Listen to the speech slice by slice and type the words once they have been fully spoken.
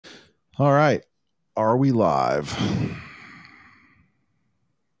All right. Are we live?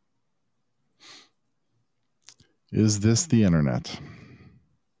 Is this the internet?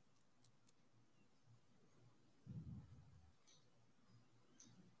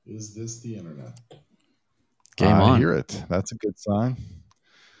 Is this the internet? Game on. I hear it. That's a good sign.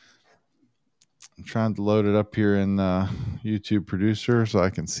 I'm trying to load it up here in YouTube Producer so I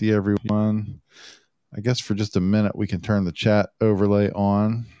can see everyone. I guess for just a minute we can turn the chat overlay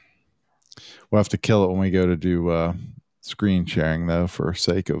on. We'll have to kill it when we go to do screen sharing, though, for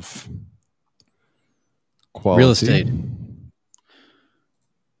sake of quality. Real estate.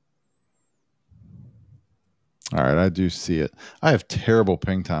 All right, I do see it. I have terrible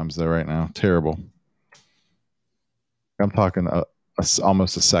ping times, though, right now. Terrible. I'm talking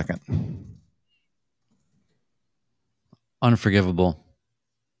almost a second. Unforgivable.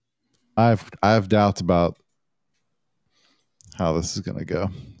 I have doubts about how this is going to go.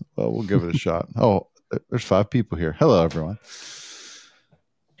 Well, we'll give it a shot. Oh, there's 5 people here. Hello, everyone.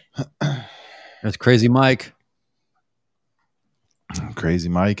 There's Crazy Mike. Crazy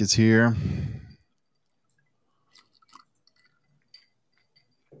Mike is here.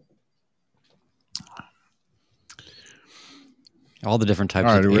 All the different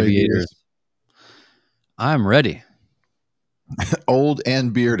types of aviators. I'm ready. Old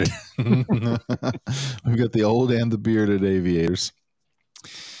and bearded. We've got the old and the bearded aviators.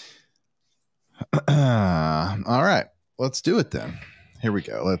 All right, let's do it then. Here we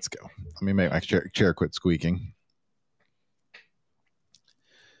go. Let's go. Let me make my chair quit squeaking.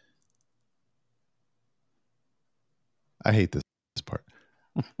 I hate this part.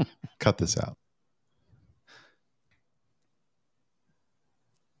 Cut this out.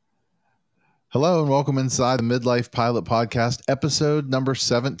 Hello and welcome inside the Midlife Pilot Podcast, episode number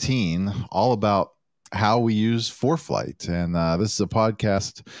 17, all about how we use ForeFlight. And this is a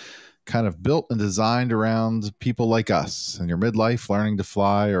podcast kind of built and designed around people like us in your midlife, learning to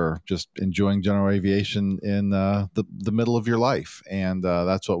fly or just enjoying general aviation in the middle of your life. And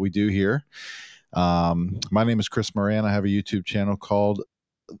that's what we do here. My name is Chris Moran. I have a YouTube channel called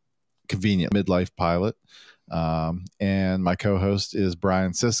Convenient Midlife Pilot. And my co-host is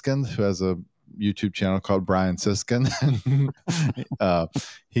Brian Siskin, who has a YouTube channel called Brian Siskin.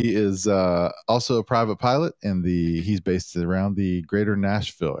 He is also a private pilot he's based around the greater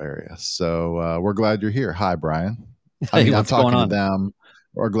Nashville area. So we're glad you're here. Hi, Brian. Hey, I'm talking to them.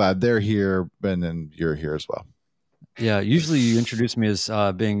 We're glad they're here, and then you're here as well. Yeah, usually you introduce me as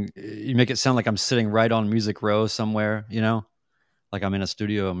you make it sound like I'm sitting right on Music Row somewhere, like I'm in a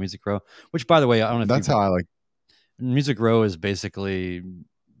studio on Music Row, which, by the way, I don't know if that's how I like. Music Row is basically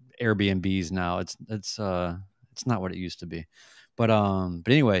Airbnbs now. It's not what it used to be, but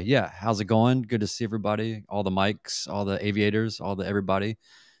anyway, yeah. How's it going? Good to see everybody, all the mics, all the aviators, all the everybody,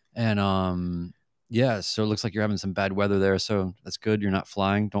 and yeah. So it looks like you're having some bad weather there, so that's good. You're not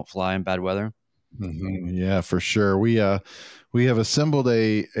flying. Don't fly in bad weather. Mm-hmm. Yeah, for sure. We have assembled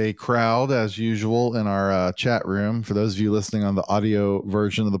a crowd as usual in our chat room. For those of you listening on the audio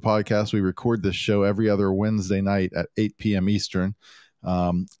version of the podcast, we record this show every other Wednesday night at 8 p.m. Eastern.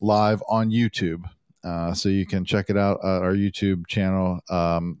 Live on YouTube. So you can check it out at our YouTube channel,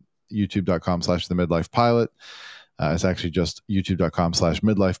 youtube.com/the Midlife Pilot. It's actually just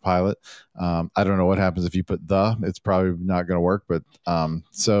youtube.com/midlife pilot. I don't know what happens if you put it's probably not going to work, but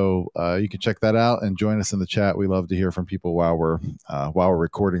so you can check that out and join us in the chat. We love to hear from people while we're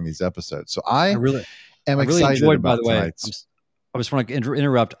recording these episodes. So I really excited enjoyed, about by the way. tonight's. I just want to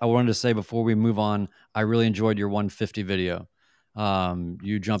interrupt. I wanted to say before we move on, I really enjoyed your 150 video.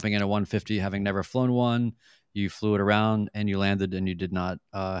 You jumping in a 150, having never flown one, you flew it around and you landed and you did not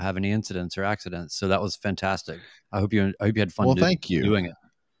have any incidents or accidents. So that was fantastic. I hope you had fun. Well, thank you doing it.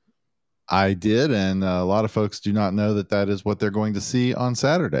 I did, and a lot of folks do not know that is what they're going to see on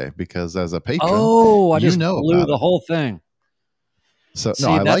Saturday, because as a patron, I just blew the whole thing. So no,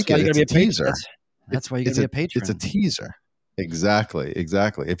 I like it. It's a teaser. That's why you got to be a patron. It's a teaser. Exactly.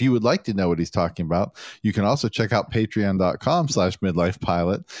 If you would like to know what he's talking about, you can also check out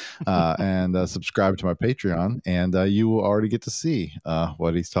patreon.com/midlifepilot and subscribe to my Patreon, and you will already get to see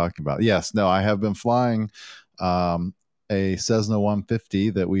what he's talking about. Yes, no, I have been flying a Cessna 150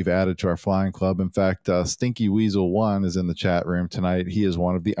 that we've added to our flying club. In fact, Stinky Weasel 1 is in the chat room tonight. He is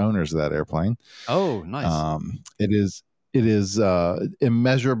one of the owners of that airplane. Oh, nice. It is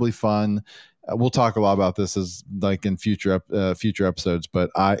immeasurably fun. We'll talk a lot about this as like in future episodes, but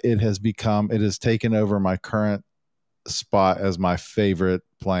it has taken over my current spot as my favorite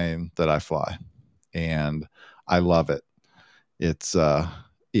plane that I fly, and I love it. It's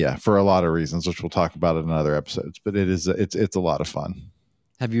for a lot of reasons, which we'll talk about in other episodes, but it's a lot of fun.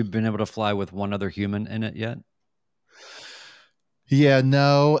 Have you been able to fly with one other human in it yet? Yeah,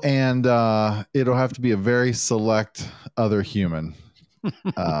 no, and it'll have to be a very select other human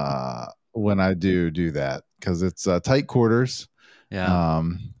when I do that, because it's tight quarters. Yeah.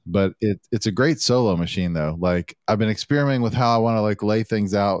 But it's a great solo machine though. Like I've been experimenting with how I want to like lay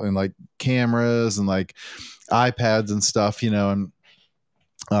things out and like cameras and like iPads and stuff, and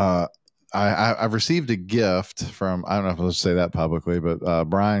uh, I've received a gift from, I don't know if I'll say that publicly, but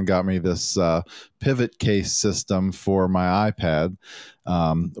Brian got me this pivot case system for my iPad,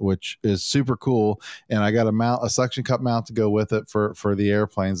 which is super cool. And I got a suction cup mount to go with it for the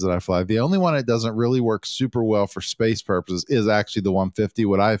airplanes that I fly. The only one that doesn't really work super well for space purposes is actually the 150.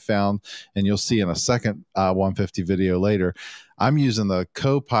 What I found, and you'll see in a second 150 video later, I'm using the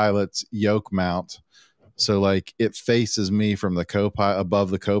co-pilot's yoke mount, so like it faces me from the co-pilot,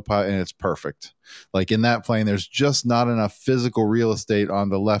 above the co-pilot, and it's perfect. Like in that plane, there's just not enough physical real estate on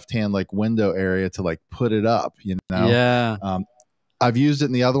the left-hand like window area to like put it up, Yeah. I've used it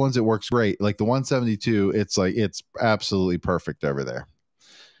in the other ones. It works great. Like the 172, it's like, it's absolutely perfect over there.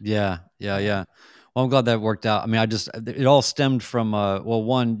 Yeah. Yeah. Yeah. Well, I'm glad that worked out. I mean, it all stemmed from, well,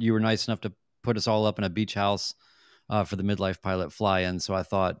 one, you were nice enough to put us all up in a beach house for the Midlife pilot fly in. So I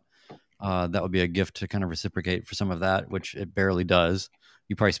thought, that would be a gift to kind of reciprocate for some of that, which it barely does.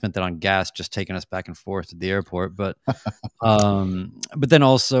 You probably spent that on gas, just taking us back and forth to the airport. But then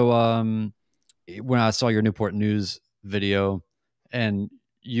also, when I saw your Newport News video, and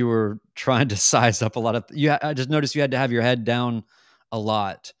you were trying to size up a lot of, I just noticed you had to have your head down a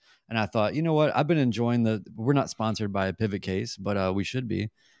lot, and I thought, you know what, I've been enjoying we're not sponsored by a pivot case, but we should be,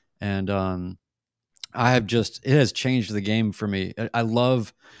 and it has changed the game for me. I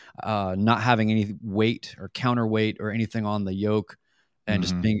love not having any weight or counterweight or anything on the yoke, and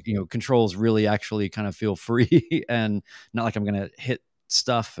just being, controls really actually kind of feel free and not like I'm going to hit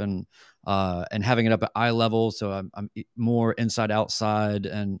stuff, and having it up at eye level. So I'm more inside outside,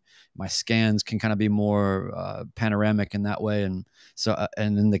 and my scans can kind of be more panoramic in that way. And so,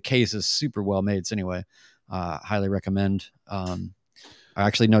 and then the case is super well made. So anyway, highly recommend. I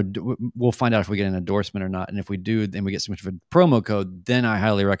actually know we'll find out if we get an endorsement or not, and if we do, then we get so much of a promo code. Then I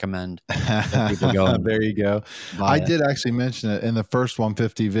highly recommend that people go. There you go. I did actually mention it in the first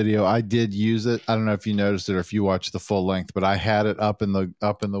 150 video. I did use it. I don't know if you noticed it or if you watched the full length, but I had it up in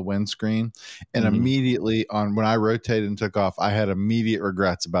the windscreen, and immediately when I rotated and took off, I had immediate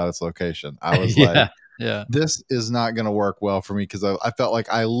regrets about its location. I was like, yeah, this is not going to work well for me, because I felt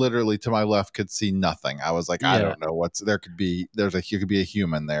like I literally to my left could see nothing. I was like, I don't know there could be a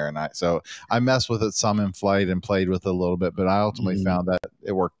human there, and so I messed with it some in flight and played with it a little bit, but I ultimately found that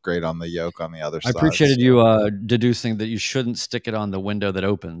it worked great on the yoke on the other side. I appreciated you deducing that you shouldn't stick it on the window that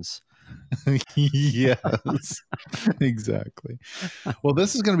opens. Yes, exactly. Well,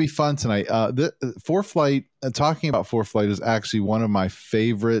 this is going to be fun tonight. ForeFlight, talking about ForeFlight is actually one of my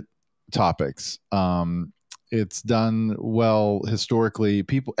favorite topics. It's done well historically.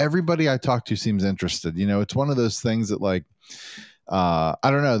 Everybody I talk to seems interested. It's one of those things that, like, I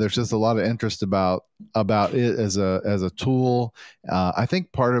don't know, there's just a lot of interest about it as a tool. I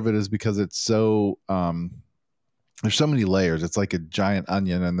think part of it is because it's so there's so many layers. It's like a giant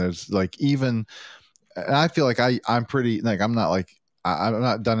onion, and there's like, and I feel like I'm pretty, like, I'm not like, I'm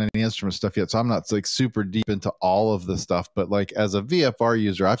not done any instrument stuff yet, so I'm not like super deep into all of the stuff. But like as a VFR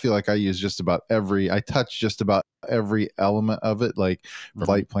user, I feel like I touch just about every element of it, like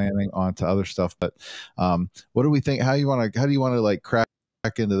flight planning onto other stuff. But what do we think? How do you want to like crack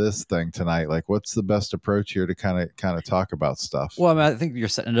into this thing tonight? Like, what's the best approach here to kind of talk about stuff? Well, I mean, I think you're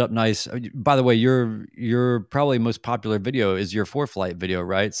setting it up nice. By the way, your probably most popular video is your ForeFlight video,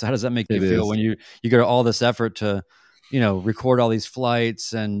 right? So how does that make you feel when you go to all this effort to, record all these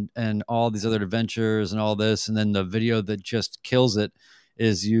flights and all these other adventures and all this, and then the video that just kills it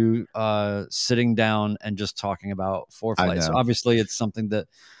is you sitting down and just talking about ForeFlight. So obviously it's something that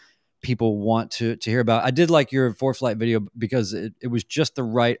people want to hear about. I did like your ForeFlight video because it was just the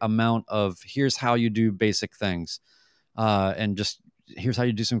right amount of, here's how you do basic things, and just here's how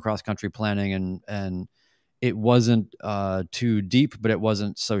you do some cross country planning, and it wasn't too deep, but it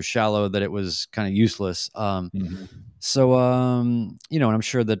wasn't so shallow that it was kind of useless. So, and I'm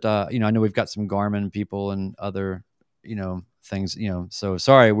sure that, I know we've got some Garmin people and other, things, so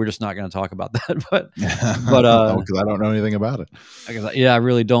sorry, we're just not going to talk about that, but because I don't know anything about it. I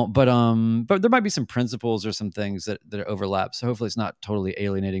really don't, but there might be some principles or some things that overlap. So hopefully it's not totally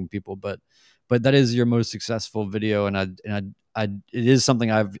alienating people, but that is your most successful video. And it is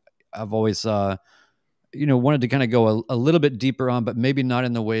something I've always, wanted to kind of go a little bit deeper on, but maybe not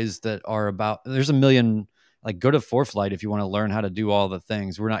in the ways that are about, there's a million like go to ForeFlight if you want to learn how to do all the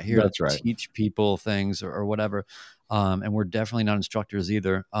things. We're not here to That's right. teach people things or whatever. And we're definitely not instructors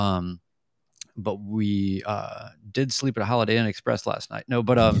either. But we did sleep at a Holiday Inn Express last night. No,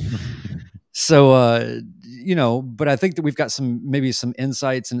 but so you know, but I think that we've got maybe some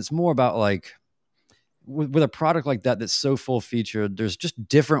insights, and it's more about like with a product like that that's so full featured, there's just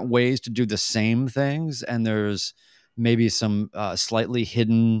different ways to do the same things, and there's maybe some slightly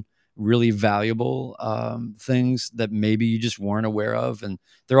hidden, really valuable things that maybe you just weren't aware of, and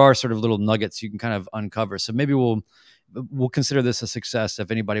there are sort of little nuggets you can kind of uncover. So maybe we'll consider this a success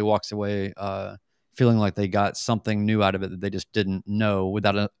if anybody walks away feeling like they got something new out of it that they just didn't know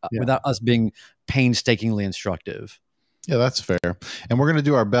without us being painstakingly instructive. Yeah, that's fair. And we're going to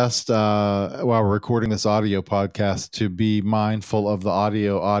do our best while we're recording this audio podcast to be mindful of the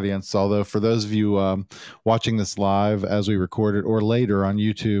audio audience. Although for those of you watching this live as we record it or later on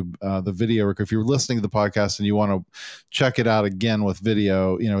YouTube, the video, if you're listening to the podcast and you want to check it out again with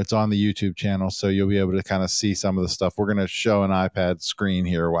video, you know, it's on the YouTube channel. So you'll be able to kind of see some of the stuff. We're going to show an iPad screen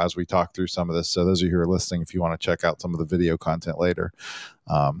here as we talk through some of this. So those of you who are listening, if you want to check out some of the video content later,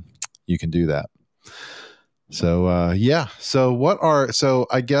 you can do that. So yeah. So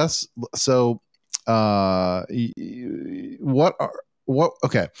I guess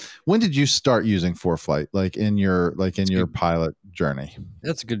okay. When did you start using ForeFlight? Like in your pilot journey?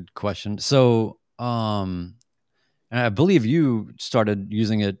 That's a good question. So and I believe you started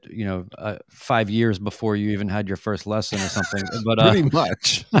using it, you know, 5 years before you even had your first lesson or something. But pretty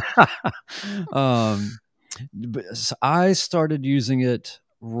much. But so I started using it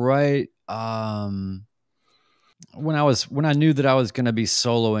right when I knew that I was going to be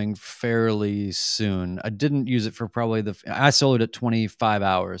soloing fairly soon. I didn't use it for probably I soloed at 25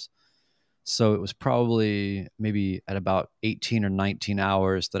 hours. So it was probably maybe at about 18 or 19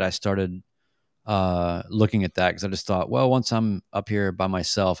 hours that I started looking at that, because I just thought, well, once I'm up here by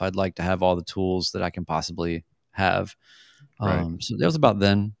myself, I'd like to have all the tools that I can possibly have. Right. So that was about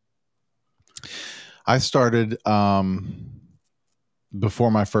then. I started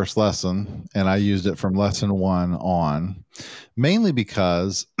before my first lesson, and I used it from lesson 1 on, mainly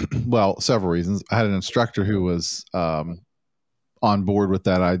because, well, several reasons. I had an instructor who was on board with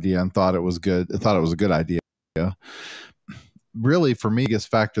that idea and thought it was good. Thought it was a good idea. Really, for me, the biggest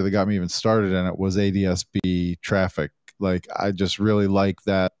factor that got me even started in it was ADS-B traffic. Like, I just really like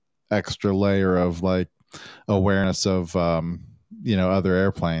that extra layer of like awareness of you know, other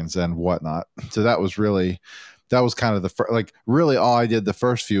airplanes and whatnot. So that was kind of like really all I did the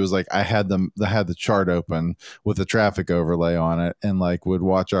first few was like I had the chart open with the traffic overlay on it, and like would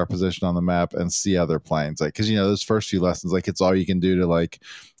watch our position on the map and see other planes, like, because you know those first few lessons, like it's all you can do to like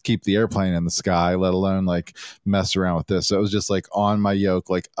keep the airplane in the sky, let alone like mess around with this. So it was just like on my yoke,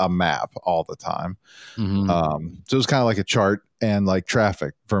 like a map all the time. Mm-hmm. So it was kind of like a chart and like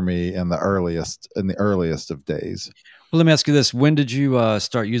traffic for me in the earliest of days. Well, let me ask you this: when did you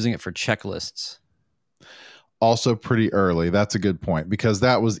start using it for checklists? Also pretty early. That's a good point, because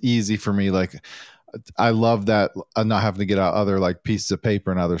that was easy for me. Like, I love that not having to get out other like pieces of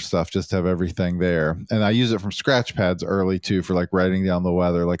paper and other stuff, just to have everything there. And I use it from scratch pads early too, for like writing down the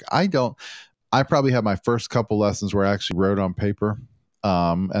weather. Like I probably had my first couple lessons where I actually wrote on paper.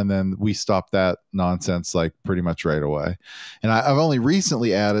 And then we stopped that nonsense like pretty much right away. And I've only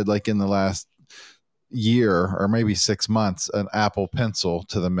recently added, like in the last year or maybe 6 months, an Apple Pencil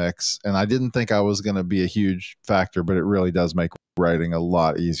to the mix, and I didn't think I was going to be a huge factor, but it really does make writing a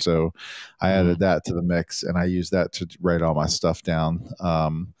lot easier. So I added that to the mix, and I use that to write all my stuff down.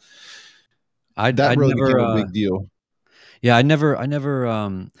 That really became a big deal. Yeah, I never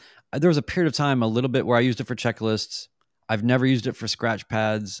there was a period of time a little bit where I used it for checklists. I've never used it for scratch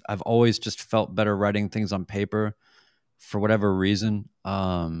pads. I've always just felt better writing things on paper for whatever reason.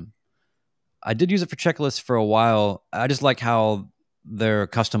 I did use it for checklists for a while. I just like how they're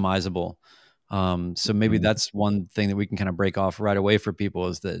customizable. So maybe that's one thing that we can kind of break off right away for people,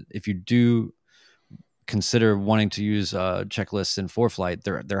 is that if you do consider wanting to use checklists in ForeFlight,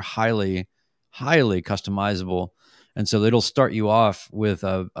 they're highly customizable. And so it'll start you off with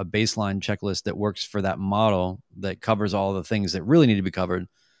a baseline checklist that works for that model, that covers all the things that really need to be covered.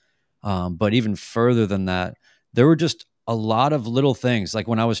 But even further than that, there were just a lot of little things. Like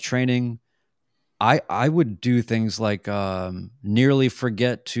when I was training, I would do things like nearly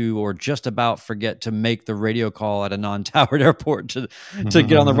forget to, or just about forget to make the radio call at a non-towered airport to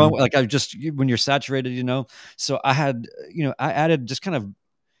get on the runway. Like when you're saturated, you know. So I had, you know, I added just kind of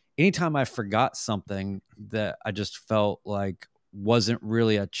anytime I forgot something that I just felt like wasn't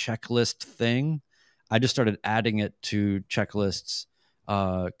really a checklist thing, I just started adding it to checklists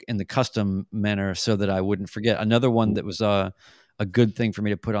in the custom manner so that I wouldn't forget. Another one that was a good thing for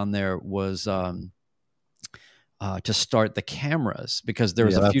me to put on there was to start the cameras, because there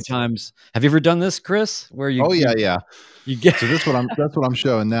was Yeah, a few times. Have you ever done this, Chris? Where oh yeah, yeah. you get So that's what I'm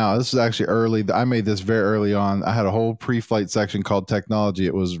showing now. This is actually early. I made this very early on. I had a whole pre-flight section called technology.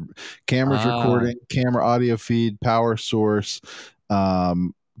 It was cameras recording, camera audio feed, power source,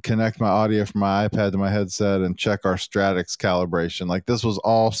 connect my audio from my iPad to my headset, and check our Stratix calibration. Like this was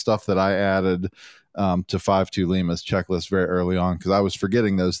all stuff that I added to 5-2 Lima's checklist very early on, because I was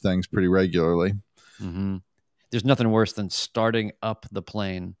forgetting those things pretty regularly. Mm-hmm. There's nothing worse than starting up the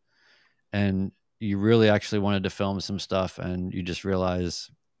plane and you really actually wanted to film some stuff and you just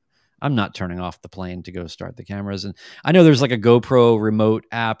realize I'm not turning off the plane to go start the cameras. And I know there's like a GoPro remote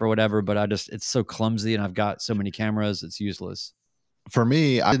app or whatever, but it's so clumsy and I've got so many cameras, it's useless. For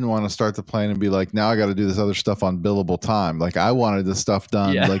me, I didn't want to start the plane and be like, now I got to do this other stuff on billable time. Like I wanted this stuff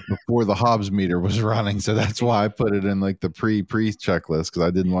done like before the Hobbs meter was running. So that's why I put it in like the pre checklist, because I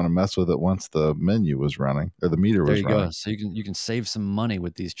didn't want to mess with it once the menu was running or the meter was running. There you go. So you can save some money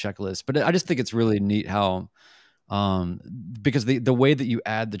with these checklists. But I just think it's really neat how because the way that you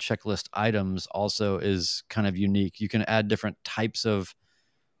add the checklist items also is kind of unique. You can add different types of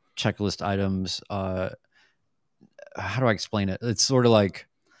checklist items. How do I explain it? It's sort of like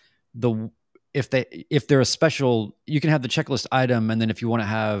if they're a special, you can have the checklist item, and then if you want to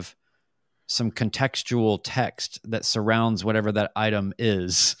have some contextual text that surrounds whatever that item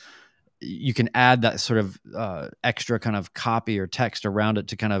is, you can add that sort of extra kind of copy or text around it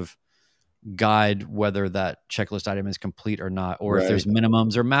to kind of guide whether that checklist item is complete or not, or if there's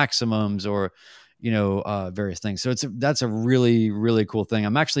minimums or maximums or various things. So that's a really, really cool thing.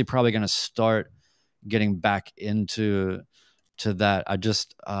 I'm actually probably going to start getting back into that. I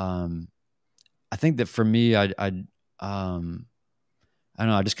just I think that for me, I don't know,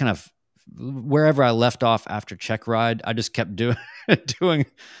 I just kind of, wherever I left off after check ride, I just kept doing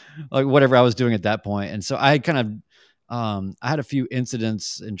like whatever I was doing at that point. And so I kind of I had a few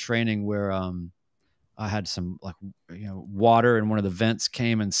incidents in training where I had some water in one of the vents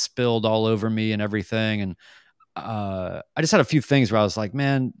came and spilled all over me and everything. And I just had a few things where I was like,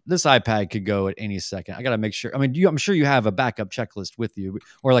 man, this iPad could go at any second. I got to make sure. I mean, I'm sure you have a backup checklist with you,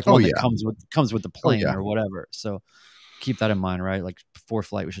 or like one that comes with the plane or whatever. So keep that in mind, right? Like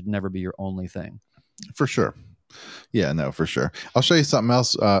ForeFlight, we should never be your only thing. For sure. Yeah, no, for sure. I'll show you something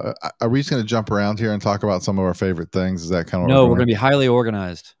else. Are we just going to jump around here and talk about some of our favorite things? Is that kind of no? We're going to be highly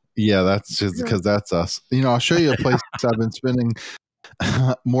organized. Yeah, that's just because that's us. I'll show you a place I've been spending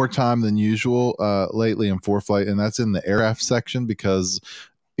more time than usual lately in ForeFlight, and that's in the aircraft section, because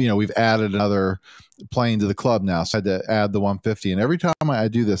we've added another plane to the club now, so I had to add the 150. And every time I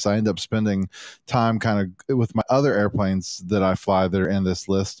do this, I end up spending time kind of with my other airplanes that I fly that are in this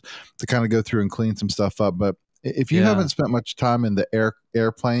list to kind of go through and clean some stuff up. But if you haven't spent much time in the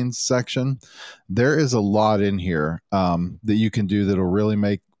airplanes section, there is a lot in here that you can do that'll really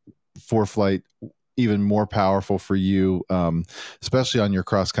make ForeFlight even more powerful for you, especially on your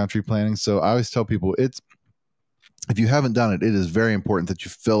cross country planning. So I always tell people, if you haven't done it, it is very important that you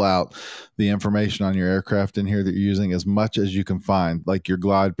fill out the information on your aircraft in here that you're using as much as you can find, like your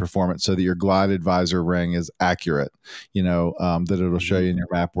glide performance, so that your glide advisor ring is accurate, that it'll show you in your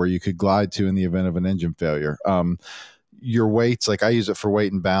map where you could glide to in the event of an engine failure. Your weights, like I use it for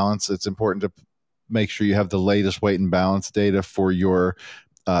weight and balance. It's important to make sure you have the latest weight and balance data for your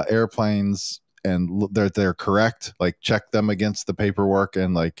airplanes, and they're correct. Like check them against the paperwork,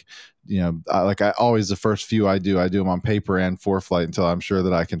 and I always, the first few I do them on paper and ForeFlight until I'm sure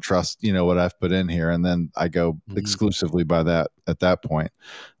that I can trust what I've put in here, and then I go exclusively by that at that point.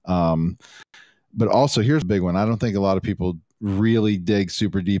 But also, here's a big one. I don't think a lot of people really dig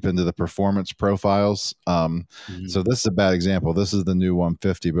super deep into the performance profiles. So this is a bad example. This is the new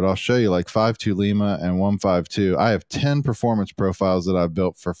 150, but I'll show you like 5-2 Lima and 152. I have 10 performance profiles that I've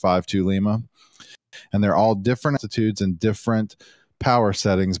built for 5-2 Lima, and they're all different altitudes and different power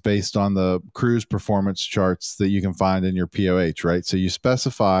settings based on the cruise performance charts that you can find in your POH, right? So you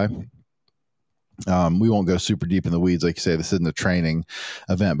specify, we won't go super deep in the weeds, like you say, this isn't a training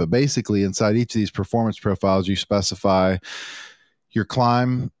event, but basically inside each of these performance profiles, you specify your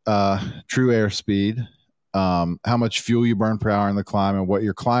climb, true airspeed, how much fuel you burn per hour in the climb, and what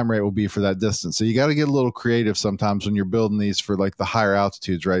your climb rate will be for that distance. So you got to get a little creative sometimes when you're building these for like the higher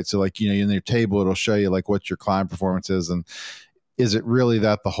altitudes, right? So like, in your table, it'll show you like what your climb performance is. And is it really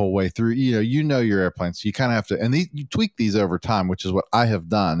that the whole way through? Your airplane, so you kind of have to, and you tweak these over time, which is what I have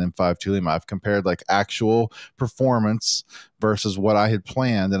done in 5-2 Lima. I've compared like actual performance versus what I had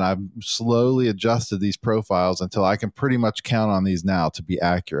planned, and I've slowly adjusted these profiles until I can pretty much count on these now to be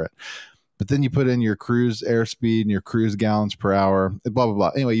accurate. But then you put in your cruise airspeed and your cruise gallons per hour, blah, blah, blah.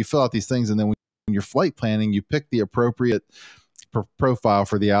 Anyway, you fill out these things, and then when you're flight planning, you pick the appropriate profile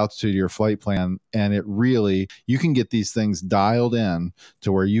for the altitude of your flight plan, and you can get these things dialed in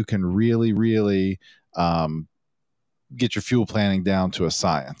to where you can really get your fuel planning down to a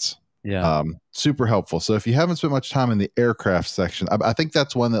science. Yeah. Super helpful. So if you haven't spent much time in the aircraft section, I think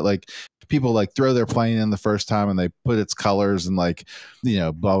that's one that like people like throw their plane in the first time and they put its colors and like,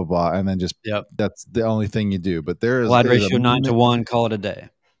 blah, blah, blah. And then just, that's the only thing you do. But there is glide ratio 9-to-1, call it a day.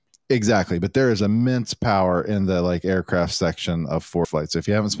 Exactly. But there is immense power in the like aircraft section of ForeFlight. So if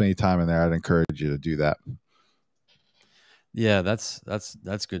you haven't spent any time in there, I'd encourage you to do that. Yeah, that's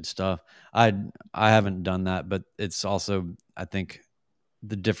good stuff. I haven't done that, but it's also, I think,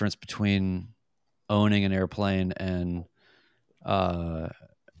 the difference between owning an airplane and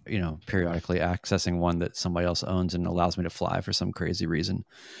periodically accessing one that somebody else owns and allows me to fly for some crazy reason.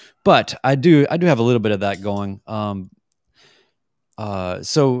 But I do have a little bit of that going.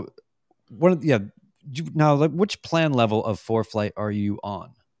 So now, like, which plan level of ForeFlight are you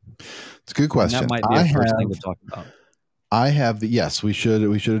on? It's a good question. And that might be a first thing to talk about. I have yes, we should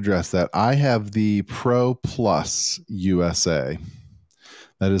address that. I have the Pro Plus USA.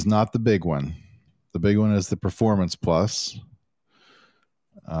 That is not the big one. The big one is the Performance Plus.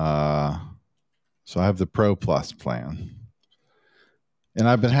 So I have the Pro Plus plan, and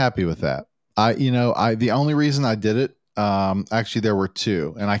I've been happy with that. The only reason I did it, actually there were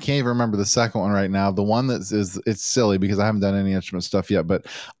two, and I can't even remember the second one right now. The one it's silly because I haven't done any instrument stuff yet, but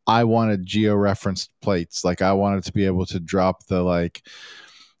I wanted geo-referenced plates. Like I wanted to be able to drop the like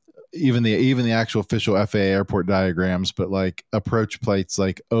even the actual official FAA airport diagrams, but like approach plates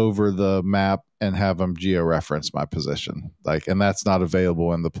like over the map and have them geo-reference my position. Like, and that's not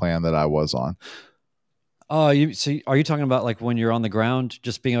available in the plan that I was on. So are you talking about like when you're on the ground,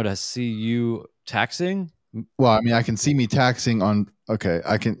 just being able to see you taxiing? Well, I mean, I can see me taxiing on. Okay,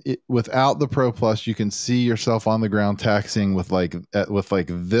 without the Pro Plus, you can see yourself on the ground taxiing with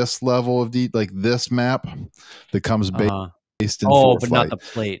this level of like this map that comes based in ForeFlight. But not the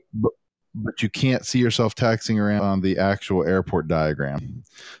plate. But you can't see yourself taxiing around on the actual airport diagram.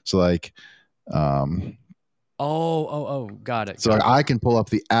 So like, got it. So I can pull up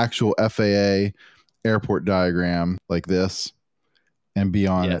the actual FAA airport diagram like this and be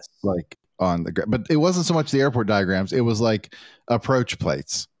on it like on the, but it wasn't so much the airport diagrams. It was like approach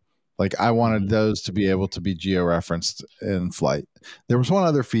plates. Like I wanted those to be able to be geo-referenced in flight. There was one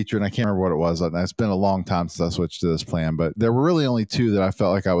other feature, and I can't remember what it was. And it's been a long time since I switched to this plan, but there were really only two that I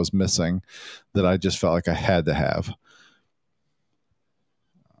felt like I was missing that I just felt like I had to have.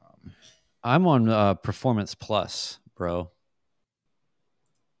 I'm on Performance Plus, bro.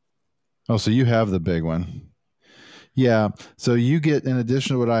 Oh, so you have the big one. Yeah. So you get, in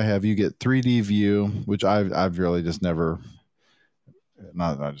addition to what I have, you get 3D view, which I've really just never,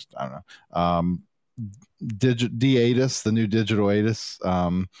 I don't know. D-ATIS, the new digital ATIS,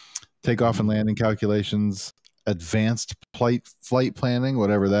 takeoff and landing calculations, advanced flight planning,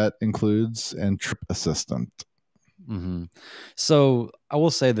 whatever that includes, and trip assistant. Mm-hmm. So I will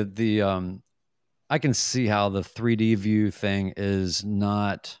say that I can see how the 3D view thing is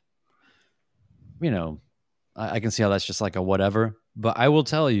not, I can see how that's just like a whatever. But I will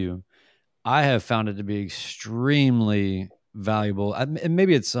tell you, I have found it to be extremely valuable. And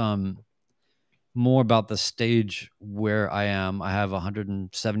maybe it's more about the stage where I am. I have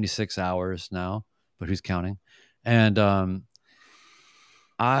 176 hours now, but who's counting? And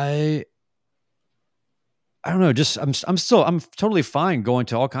I don't know. Just I'm totally fine going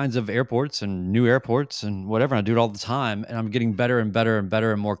to all kinds of airports and new airports and whatever. I do it all the time, and I'm getting better and better and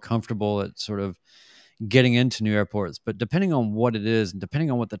better and more comfortable at sort of getting into new airports. But depending on what it is, and depending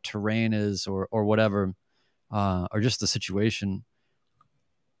on what the terrain is, or whatever, or just the situation.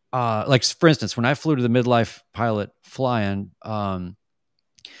 Like for instance, when I flew to the Midlife pilot fly-in,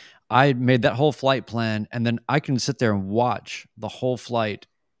 I made that whole flight plan, and then I can sit there and watch the whole flight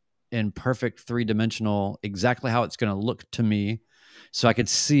in perfect 3-dimensional, exactly how it's going to look to me. So I could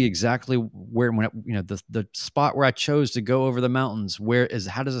see exactly where, the spot where I chose to go over the mountains,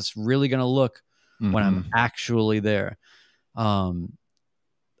 how does this really going to look when I'm actually there?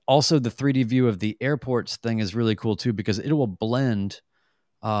 Also the 3D view of the airports thing is really cool too, because it will blend.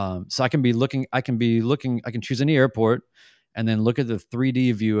 So I can choose any airport, and then look at the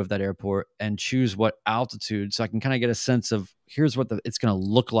 3D view of that airport and choose what altitude, so I can kind of get a sense of here's what it's going to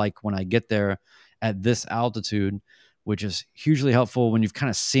look like when I get there at this altitude, which is hugely helpful when you've kind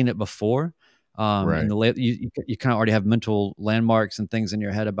of seen it before. Right. And you kind of already have mental landmarks and things in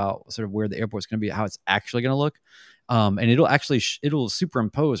your head about sort of where the airport's going to be, how it's actually going to look. And it'll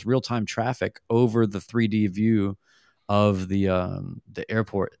superimpose real-time traffic over the 3D view of the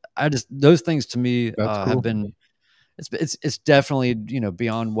airport. Those things to me That's cool. have been, it's definitely,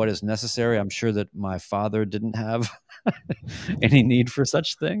 beyond what is necessary. I'm sure that my father didn't have any need for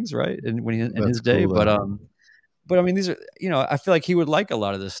such things, right? And when in his day, cool, but I mean, these are, I feel like he would like a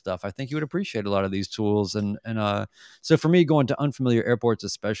lot of this stuff. I think he would appreciate a lot of these tools. And so for me, going to unfamiliar airports,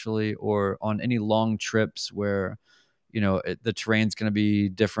 especially, or on any long trips where, the terrain's going to be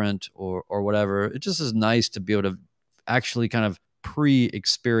different or whatever, it just is nice to be able to actually kind of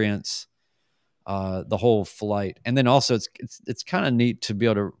pre-experience the whole flight. And then also it's kind of neat to be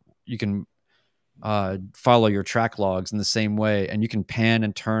able to, you can follow your track logs in the same way, and you can pan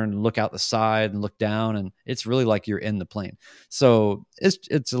and turn and look out the side and look down, and it's really like you're in the plane. So it's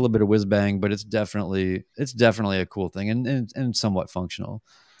a little bit of whiz bang, but it's definitely a cool thing and somewhat functional.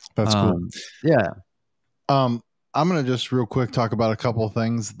 That's cool. Yeah. I'm going to just real quick talk about a couple of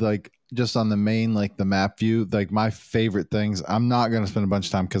things, like just on the main, like the map view, like my favorite things. I'm not going to spend a bunch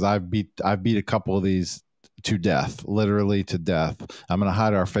of time because I've beat a couple of these to death, literally to death. I'm going to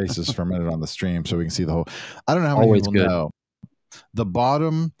hide our faces for a minute on the stream so we can see the whole. I don't know how many people know the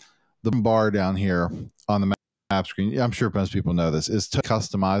bottom, the bar down here on the map screen. I'm sure most people know this is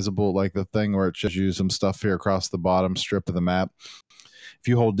customizable, like the thing where it shows you some stuff here across the bottom strip of the map. If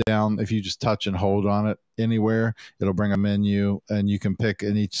you hold down, if you just touch and hold on it anywhere, it'll bring a menu, and you can pick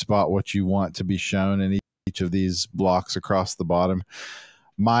in each spot what you want to be shown in each of these blocks across the bottom.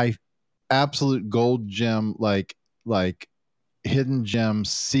 My absolute gold gem, like hidden gem,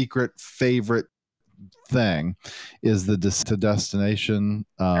 secret favorite thing is the destination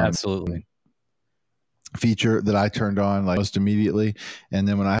absolutely feature that I turned on like most immediately. And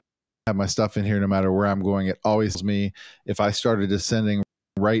then when I have my stuff in here, no matter where I'm going, it always tells me if I started descending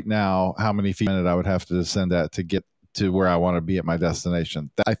right now, how many feet a minute I would have to descend at to get to where I want to be at my destination.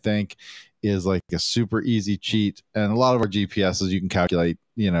 That I think is like a super easy cheat. And a lot of our GPSs, you can calculate,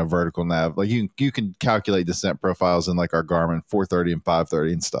 vertical nav. Like you can calculate descent profiles in like our Garmin 430 and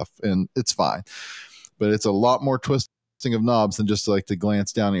 530 and stuff, and it's fine. But it's a lot more twisting of knobs than just like to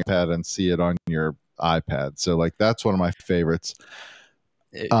glance down your pad and see it on your iPad. So like that's one of my favorites.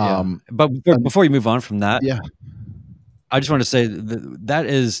 But before you move on from that, yeah, I just want to say that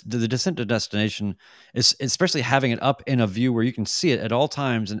is the descent to destination is, especially having it up in a view where you can see it at all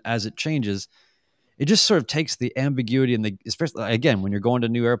times, and as it changes, it just sort of takes the ambiguity and especially again when you're going to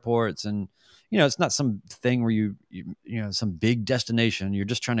new airports, and it's not some thing where you some big destination, you're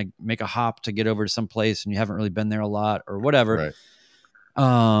just trying to make a hop to get over to some place and you haven't really been there a lot or whatever.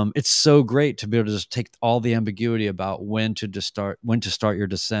 Right. It's so great to be able to just take all the ambiguity about when to start your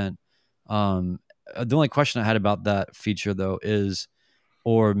descent. The only question I had about that feature though is,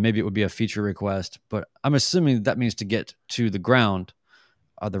 or maybe it would be a feature request, but I'm assuming that means to get to the ground,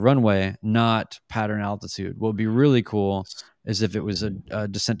 the runway, not pattern altitude. What would be really cool is if it was a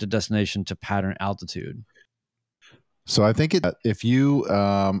descent to destination to pattern altitude. So I think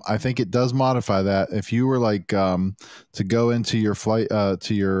I think it does modify that. If you were like to go into your flight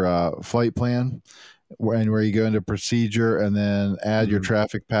flight plan, where you go into procedure and then add your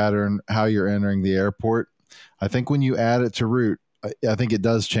traffic pattern, how you're entering the airport. I think when you add it to route, I think it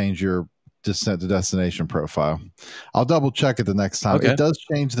does change your descent to destination profile. I'll double check it the next time. Okay. It does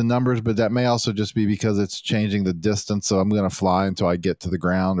change the numbers, but that may also just be because it's changing the distance. So I'm going to fly until I get to the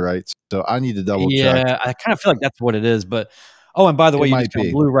ground, right? So I need to double check. Yeah, I kind of feel like that's what it is. But and by the way, you just kind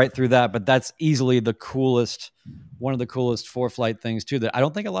of blew right through that. But that's easily one of the coolest ForeFlight things too, that I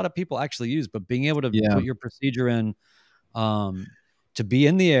don't think a lot of people actually use. But being able to put your procedure in, to be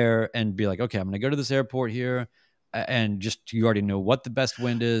in the air and be like, okay, I'm going to go to this airport here. And just, you already know what the best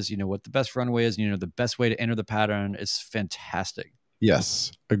wind is, what the best runway is, the best way to enter the pattern. It's fantastic.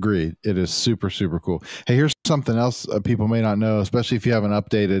 Yes, agreed. It is super, super cool. Hey, here's something else people may not know, especially if you haven't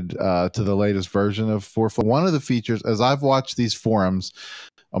updated to the latest version of ForeFlight. One of the features, as I've watched these forums,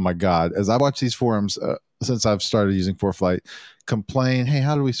 oh my God, as I watch these forums since I've started using ForeFlight, complain, hey,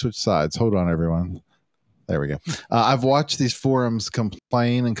 how do we switch sides? Hold on, everyone. There we go. I've watched these forums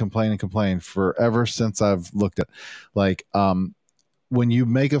complain and complain and complain forever since I've looked at, like, when you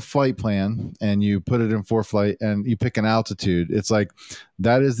make a flight plan and you put it in ForeFlight and you pick an altitude, it's like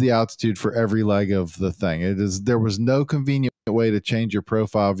that is the altitude for every leg of the thing. There was no convenient way to change your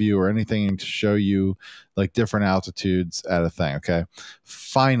profile view or anything to show you like different altitudes at a thing. Okay.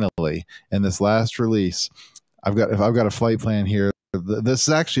 Finally, in this last release, I've got a flight plan here. This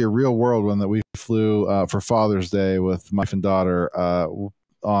is actually a real world one that we flew for Father's Day with my wife and daughter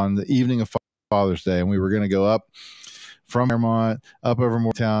on the evening of Father's Day, and we were going to go up from Fairmont, up over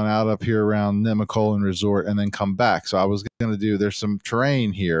Moretown, out up here around Nemacolin Resort, and then come back. So I was going to do, there's some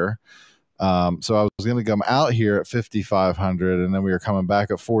terrain here. So I was going to come out here at 5,500, and then we were coming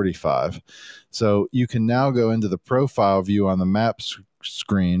back at 45. So you can now go into the profile view on the maps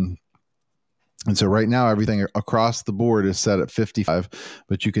screen. And so right now, everything across the board is set at 55,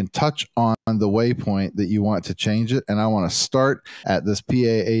 but you can touch on the waypoint that you want to change it. And I want to start at this PA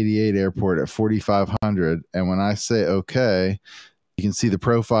 88 airport at 4,500. And when I say okay, you can see the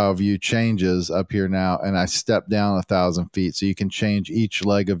profile view changes up here now, and I step down 1,000 feet. So you can change each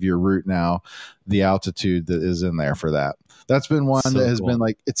leg of your route now, the altitude that is in there for that. That's been one that has been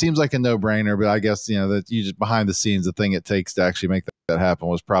like, it seems like a no-brainer, but I guess, you know, that you just behind the scenes, the thing it takes to actually make that happen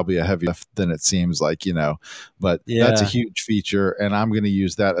was probably a heavier lift than it seems like, you know, but that's a huge feature, and I'm going to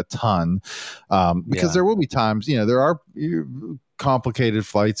use that a ton because there will be times, you know, there are complicated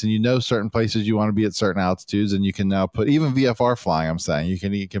flights, and you know certain places you want to be at certain altitudes, and you can now put even VFR flying. I'm saying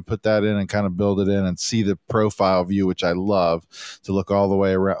you can put that in and kind of build it in and see the profile view, which I love, to look all the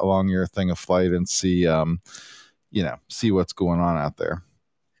way around, along your thing of flight and see, you know, see what's going on out there.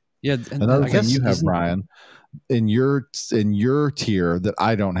 Yeah, another thing you have, Brian, in your tier that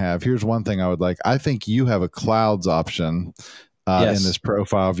I don't have. Here's one thing I would like. I think you have a clouds option. In this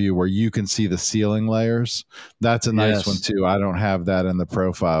profile view where you can see the ceiling layers. That's a nice one too. I don't have that in the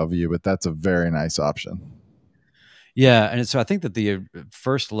profile view, but that's a very nice option. Yeah, and so I think that the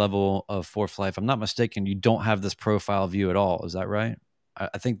first level of ForeFlight, if I'm not mistaken, you don't have this profile view at all. Is that right?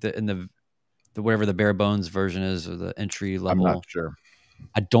 I think that in the whatever the bare bones version is, or the entry level, I'm not sure.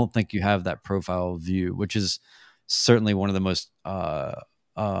 I don't think you have that profile view, which is certainly one of the most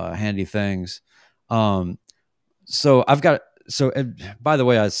handy things. So I've got. So, by the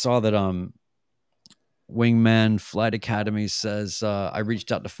way, I saw that Wingman Flight Academy says I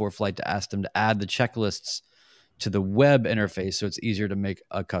reached out to ForeFlight to ask them to add the checklists to the web interface so it's easier to make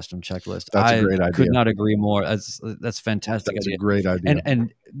a custom checklist. That's a great idea. I could not agree more. That's fantastic. That's a great idea.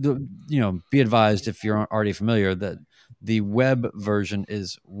 And you know, be advised, if you're already familiar, that the web version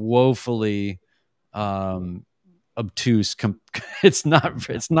is woefully obtuse. It's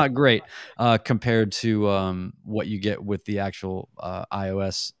not great compared to what you get with the actual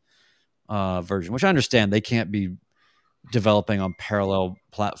iOS version, which I understand they can't be developing on parallel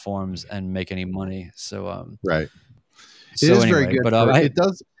platforms and make any money. So right, so it is anyway, very good.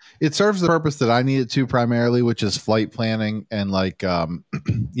 But it serves the purpose that I need it to primarily, which is flight planning and like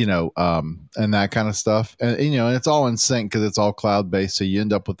you know, and that kind of stuff. And you know, and it's all in sync because it's all cloud based. So you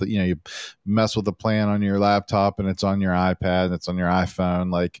end up with the, you know, you mess with the plan on your laptop and it's on your iPad and it's on your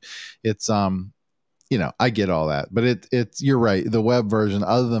iPhone. Like it's you know, I get all that, but it's you're right. The web version,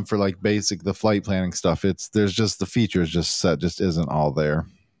 other than for like basic the flight planning stuff, there's just the features just isn't all there.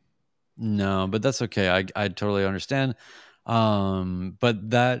 No, but that's okay. I totally understand. But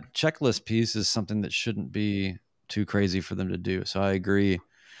that checklist piece is something that shouldn't be too crazy for them to do. So I agree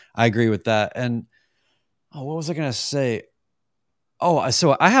with that. And what was I going to say? Oh,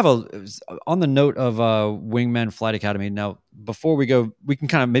 so I have on the note of Wingman Flight Academy. Now, before we go, we can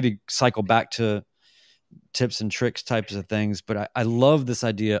kind of maybe cycle back to tips and tricks types of things. But I love this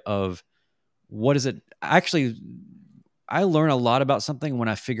idea of what is it actually. I learn a lot about something when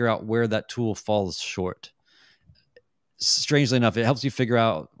I figure out where that tool falls short. Strangely enough, it helps you figure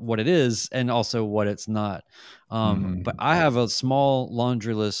out what it is and also what it's not. But I have a small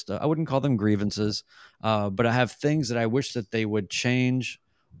laundry list. I wouldn't call them grievances, but I have things that I wish that they would change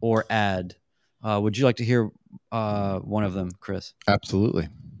or add. Would you like to hear one of them, Chris? Absolutely.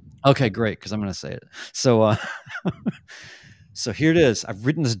 Okay, great, because I'm going to say it. So, so here it is. I've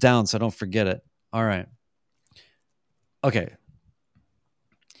written this down so I don't forget it. All right. Okay.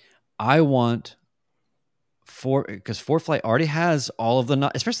 I want because ForeFlight already has all of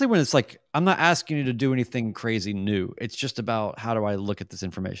the, especially when it's like, I'm not asking you to do anything crazy new. It's just about how do I look at this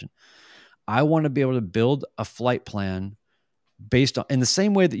information? I want to be able to build a flight plan based on, in the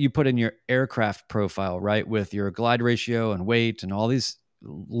same way that you put in your aircraft profile, right? With your glide ratio and weight and all these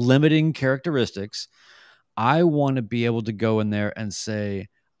limiting characteristics. I want to be able to go in there and say,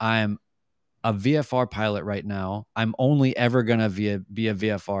 I'm a VFR pilot right now. I'm only ever going to be a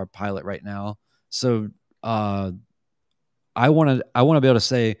VFR pilot right now. So I want to be able to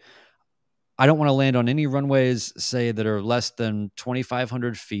say, I don't want to land on any runways, say, that are less than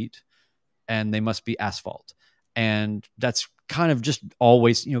 2,500 feet, and they must be asphalt. And that's kind of just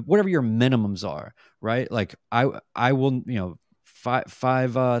always, whatever your minimums are, right? Like I will,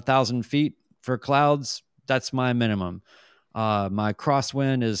 5,000 feet for clouds. That's my minimum. My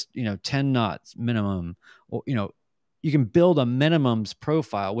crosswind is, 10 knots minimum. Or, you can build a minimums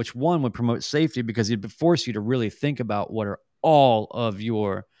profile, which one would promote safety because it'd force you to really think about what are all of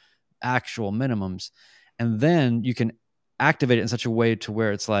your actual minimums. And then you can activate it in such a way to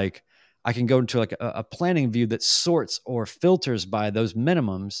where it's like, I can go into like a planning view that sorts or filters by those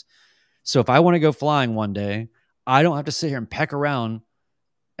minimums. So if I want to go flying one day, I don't have to sit here and peck around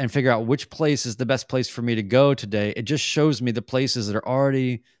and figure out which place is the best place for me to go today. It just shows me the places that are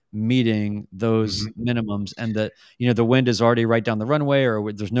already meeting those minimums, and that, the wind is already right down the runway,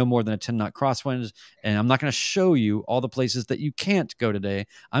 or there's no more than a 10-knot crosswind. And I'm not going to show you all the places that you can't go today.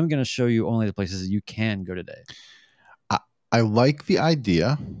 I'm going to show you only the places that you can go today. I like the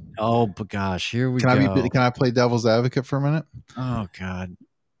idea. Oh, but gosh, here we go. Can I play devil's advocate for a minute? Oh, God.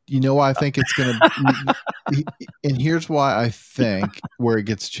 You know why I think it's going to, and here's why I think where it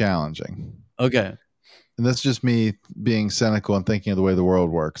gets challenging. Okay. And that's just me being cynical and thinking of the way the world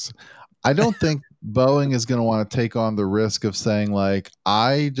works. I don't think Boeing is going to want to take on the risk of saying, like,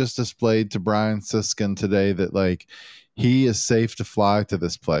 I just displayed to Brian Siskin today that, like, he is safe to fly to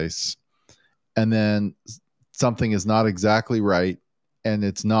this place. And then something is not exactly right, and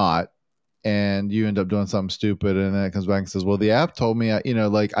it's not. And you end up doing something stupid, and then it comes back and says, well, the app told me, I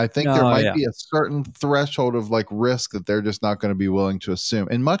think there might be a certain threshold of like risk that they're just not going to be willing to assume.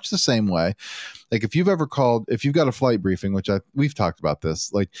 In much the same way, like if you've got a flight briefing, which we've talked about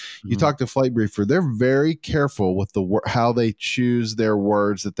this, like you talk to a flight briefer, they're very careful with how they choose their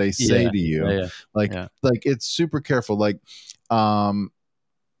words that they say to you. Like it's super careful. Like,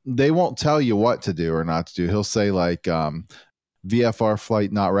 they won't tell you what to do or not to do. He'll say like, VFR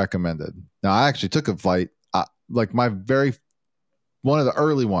flight not recommended. Now, I actually took a flight, like one of the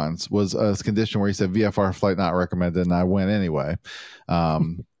early ones was a condition where he said VFR flight not recommended, and I went anyway.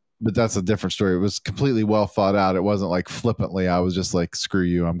 But that's a different story. It was completely well thought out. It wasn't like flippantly, I was just like, screw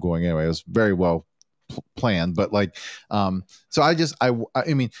you, I'm going anyway. It was very well planned. But like, so I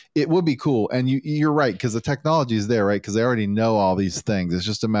mean, it would be cool. And you're right, because the technology is there, right? Because they already know all these things. It's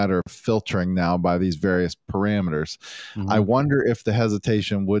just a matter of filtering now by these various parameters. I wonder if the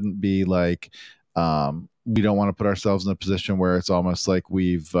hesitation wouldn't be like, we don't want to put ourselves in a position where it's almost like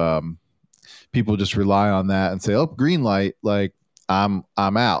people just rely on that and say, oh, green light, like I'm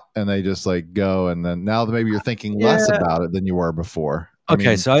out, and they just like go. And then now that maybe you're thinking less about it than you were before.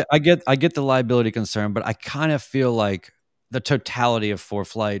 Okay, so I get the liability concern, but I kind of feel like the totality of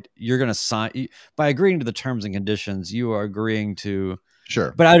ForeFlight, you're going to sign by agreeing to the terms and conditions. You are agreeing to,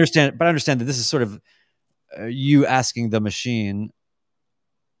 sure. But I understand that this is sort of you asking the machine,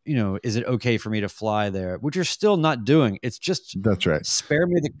 is it okay for me to fly there? Which you're still not doing. It's just, that's right. Spare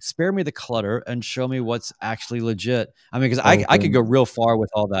me the clutter and show me what's actually legit. I mean, because I could go real far with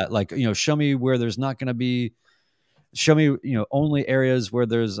all that. Like, show me where there's not going to be. Show me, only areas where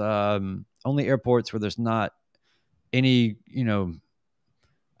there's only airports where there's not any, I don't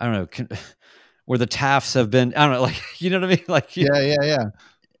know, where the TAFs have been. I don't know, like, you know what I mean? Like, yeah,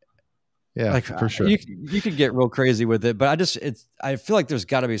 like, for sure. You could get real crazy with it, but I feel like there's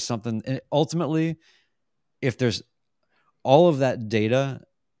got to be something. And ultimately, if there's all of that data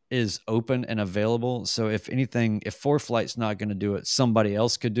is open and available. So if anything, if ForeFlight's not going to do it, somebody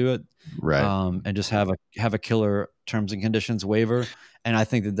else could do it, right? And just have a killer terms and conditions waiver. And I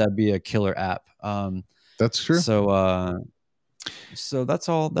think that'd be a killer app. That's true. So that's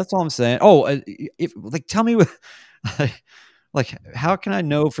all I'm saying. Oh, tell me like, how can I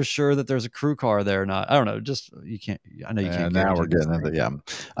know for sure that there's a crew car there or not? I don't know. Just you can't. I know you can't. Now we're getting into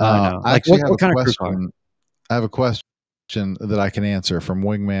I actually have what kind of crew car? I have a question that I can answer from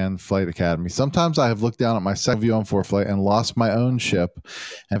Wingman Flight Academy. Sometimes I have looked down at my second view on ForeFlight and lost my own ship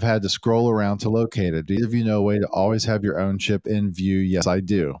and have had to scroll around to locate it. Do either of you know a way to always have your own ship in view? Yes, I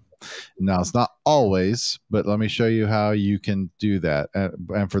do. Now, it's not always, but let me show you how you can do that.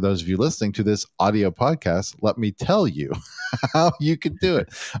 And for those of you listening to this audio podcast, let me tell you how you can do it.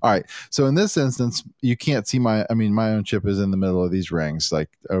 All right. So in this instance, you can't see my own chip is in the middle of these rings, like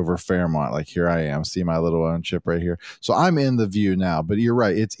over Fairmont. Like here I am. See my little own chip right here. So I'm in the view now, but you're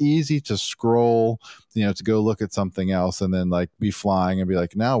right. It's easy to scroll, to go look at something else and then like be flying and be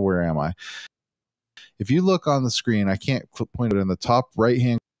like, now where am I? If you look on the screen, I can't point it in the top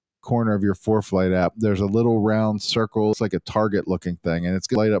right-hand corner of your ForeFlight app, there's a little round circle. It's like a target looking thing, and it's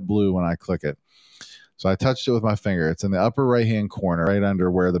going to light up blue when I click it. So I touched it with my finger. It's in the upper right-hand corner, right under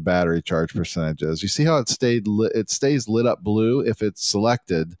where the battery charge percentage is. You see how it stays lit up blue if it's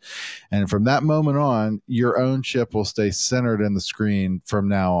selected. And from that moment on, your own ship will stay centered in the screen from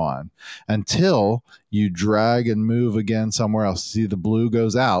now on until you drag and move again somewhere else. See, the blue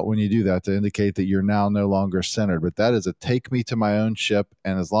goes out when you do that to indicate that you're now no longer centered. But that is a take me to my own ship.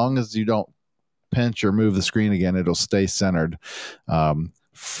 And as long as you don't pinch or move the screen again, it'll stay centered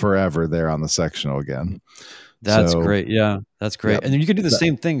forever there on the sectional again. That's great. Yeah, that's great. And then you can do the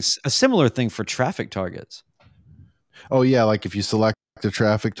same thing, a similar thing for traffic targets. Oh yeah, like if you select a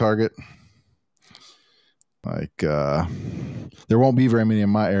traffic target, like there won't be very many in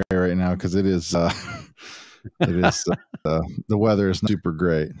my area right now because it is the weather is not super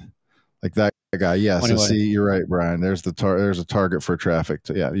great. Like that guy, yes. Anyway. So see, you're right, Brian. There's there's a target for traffic.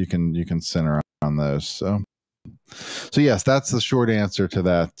 Yeah, you can center on those. So yes, that's the short answer to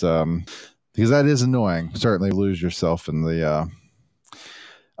that. Because that is annoying. Certainly lose yourself in the.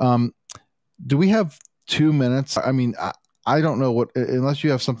 Do we have 2 minutes? I mean, I don't know what, unless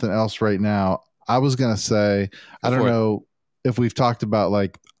you have something else right now. I was gonna say, I don't know if we've talked about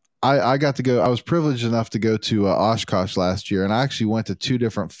like. I got to go. I was privileged enough to go to Oshkosh last year, and I actually went to 2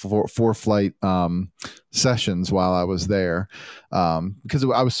 different ForeFlight sessions while I was there because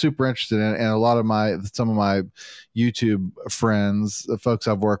I was super interested in it. And a lot of some of my YouTube friends, the folks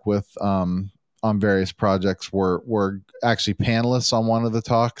I've worked with on various projects, were actually panelists on one of the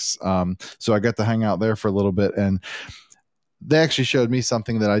talks. So I got to hang out there for a little bit, and they actually showed me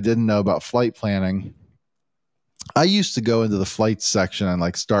something that I didn't know about flight planning. I used to go into the flights section and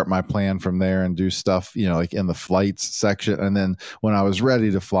like start my plan from there and do stuff, like in the flights section. And then when I was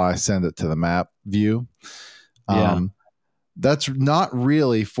ready to fly, send it to the map view. Yeah. That's not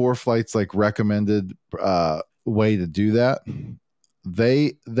really ForeFlight's like recommended way to do that.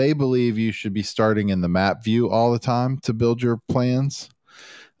 They believe you should be starting in the map view all the time to build your plans.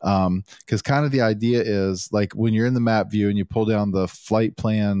 Because kind of the idea is like when you're in the map view and you pull down the flight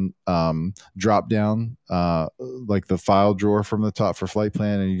plan drop down, like the file drawer from the top for flight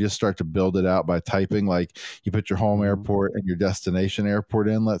plan, and you just start to build it out by typing. Like you put your home airport and your destination airport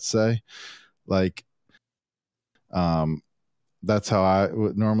in, let's say, like that's how I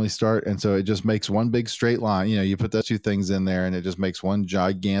would normally start. And so it just makes one big straight line. You put those 2 things in there and it just makes one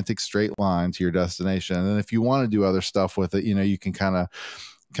gigantic straight line to your destination. And then if you want to do other stuff with it, you can kind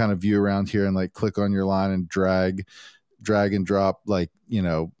of view around here and like click on your line and drag and drop like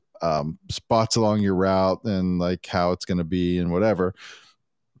spots along your route and like how it's going to be and whatever.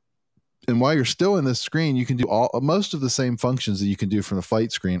 And while you're still in this screen, you can do most of the same functions that you can do from the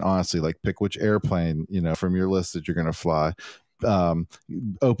flight screen, honestly, like pick which airplane from your list that you're going to fly.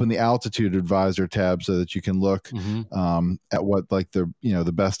 Open the altitude advisor tab so that you can look at what like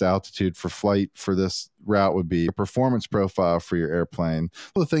the best altitude for flight for this route would be, a performance profile for your airplane,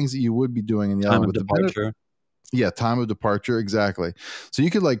 all the things that you would be doing in the time of departure. Time of departure, exactly. So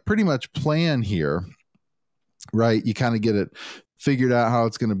you could like pretty much plan here, right? You kind of get it figured out how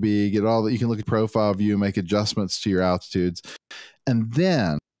it's going to be, get all that. You can look at profile view, make adjustments to your altitudes, and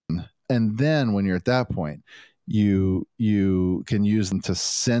then when you're at that point, you can use them to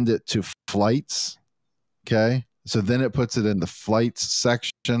send it to flights. Okay. So then it puts it in the flights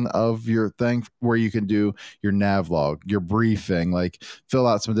section of your thing where you can do your nav log, your briefing, like fill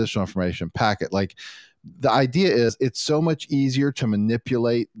out some additional information, pack it. Like the idea is it's so much easier to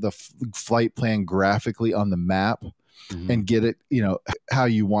manipulate the flight plan graphically on the map and get it, how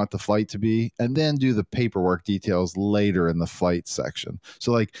you want the flight to be, and then do the paperwork details later in the flight section.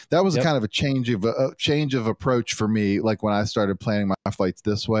 So like that was kind of a change of approach for me. Like when I started planning my flights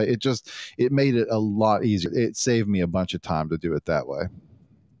this way, it made it a lot easier. It saved me a bunch of time to do it that way.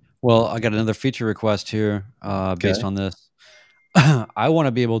 Well, I got another feature request here based on this. I want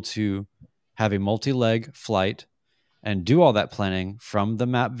to be able to have a multi-leg flight and do all that planning from the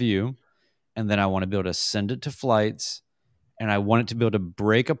map view. And then I want to be able to send it to flights, and I want it to be able to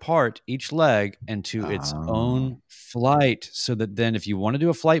break apart each leg into its own flight, so that then if you want to do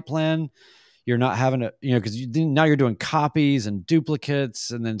a flight plan, you're not having to, because now you're doing copies and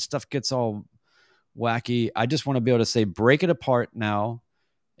duplicates, and then stuff gets all wacky. I just want to be able to say, break it apart now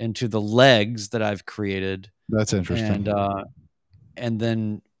into the legs that I've created. That's interesting. And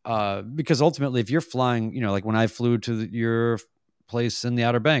then because ultimately, if you're flying, like when I flew to your place in the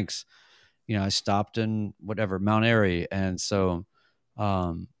Outer Banks, I stopped in Mount Airy. And so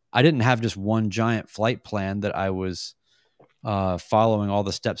I didn't have just one giant flight plan that I was following all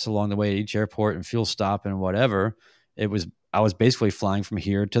the steps along the way at each airport and fuel stop and whatever. I was basically flying from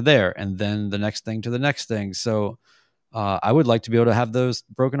here to there and then the next thing to the next thing. So I would like to be able to have those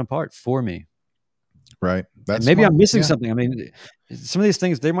broken apart for me. Right. And That's maybe I'm smart. missing Yeah. something. I mean, some of these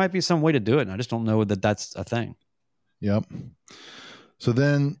things, there might be some way to do it, and I just don't know that that's a thing. Yep. So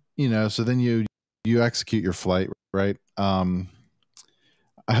then, you execute your flight, right?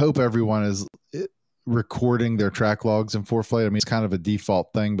 I hope everyone is recording their track logs in ForeFlight. I mean, it's kind of a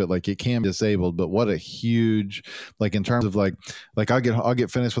default thing, but like it can be disabled. But what a huge, like in terms of like I'll get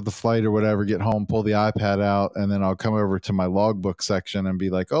finished with the flight or whatever, get home, pull the iPad out, and then I'll come over to my logbook section and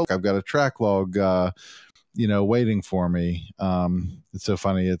be like, oh, I've got a track log, waiting for me. It's so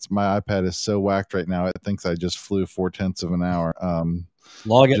funny. It's my iPad is so whacked right now. It thinks I just flew 0.4 of an hour.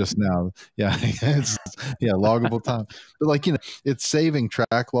 Log it. Just now. Yeah. Loggable time. But like, it's saving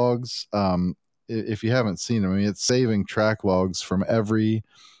track logs. If you haven't seen them, I mean, it's saving track logs from every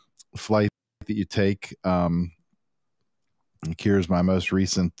flight that you take. Here's my most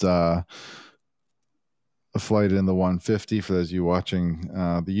recent flight in the 150 for those of you watching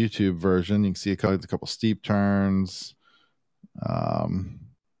the YouTube version. You can see a couple steep turns.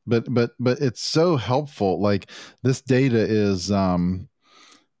 But it's so helpful. Like this data is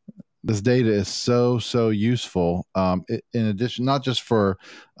so useful. In addition, not just for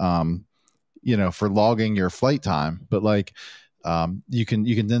for logging your flight time, but like you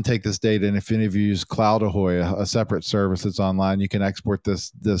can then take this data, and if any of you use Cloud Ahoy, a separate service that's online, you can export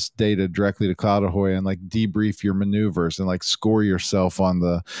this data directly to Cloud Ahoy and like debrief your maneuvers and like score yourself on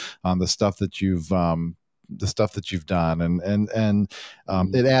the stuff that you've done, and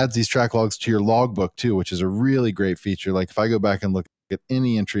it adds these track logs to your logbook too, which is a really great feature. Like if I go back and look at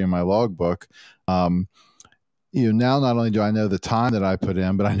any entry in my logbook, now not only do I know the time that I put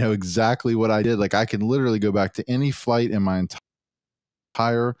in, but I know exactly what I did. Like I can literally go back to any flight in my entire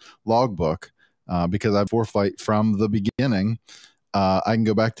logbook because I've ForeFlight from the beginning. I can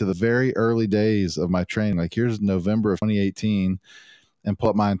go back to the very early days of my training. Like here's November of 2018 and pull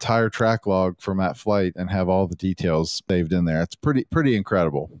up my entire track log from that flight and have all the details saved in there. It's pretty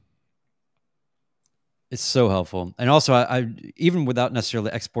incredible. It's so helpful. And also I even without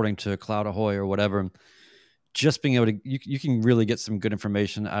necessarily exporting to Cloud Ahoy or whatever, just being able to, you can really get some good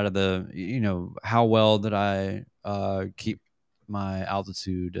information out of the, how well did I keep my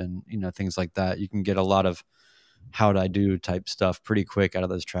altitude and, things like that. You can get a lot of how did I do type stuff pretty quick out of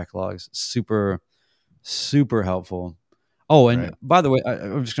those track logs. Super, super helpful. Oh, and Right. by the way,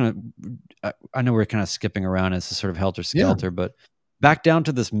 I'm just going to, I know we're kind of skipping around as a sort of helter skelter, but back down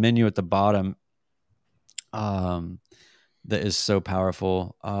to this menu at the bottom that is so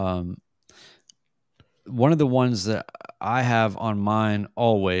powerful. One of the ones that I have on mine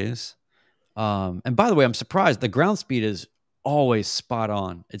always, and by the way, I'm surprised the ground speed is always spot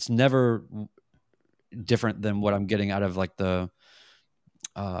on. It's never different than what I'm getting out of like the,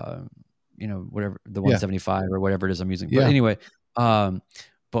 whatever the 175 or whatever it is I'm using. But anyway,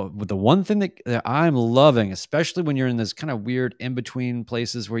 but with the one thing that I'm loving, especially when you're in this kind of weird in between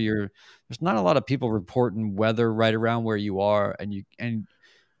places where there's not a lot of people reporting weather right around where you are, and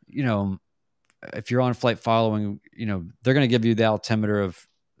if you're on flight following, they're going to give you the altimeter of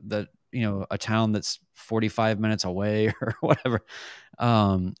the, a town that's 45 minutes away or whatever.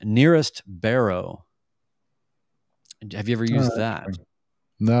 Nearest Barrow. Have you ever used that?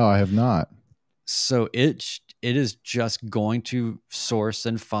 No, I have not. So it is just going to source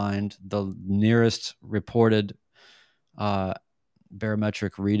and find the nearest reported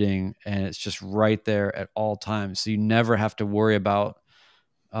barometric reading, and it's just right there at all times. So you never have to worry about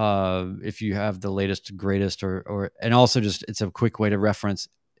if you have the latest, greatest, or and also just it's a quick way to reference,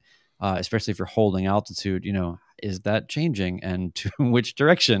 especially if you're holding altitude. Is that changing and to which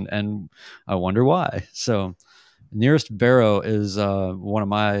direction? And I wonder why. So nearest Barrow is one of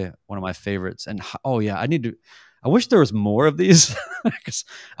my favorites. And oh yeah, I wish there was more of these because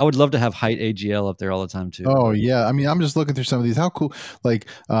I would love to have height AGL up there all the time too. Oh yeah, I mean, I'm just looking through some of these. How cool! Like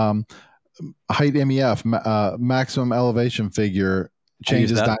height MEF, maximum elevation figure,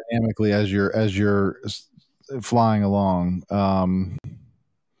 changes dynamically as you're flying along.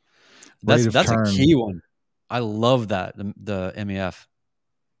 That's a key one. I love that, the MEF.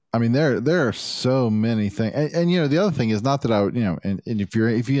 I mean, there are so many things, and the other thing is not that I would, and if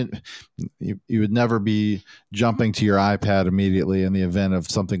you would never be jumping to your iPad immediately in the event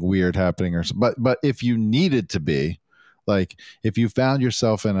of something weird happening, but if you needed to be, like if you found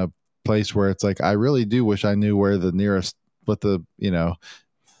yourself in a place where it's like, I really do wish I knew where the nearest, what the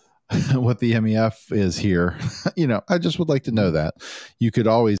what the MEF is here, I just would like to know that. You could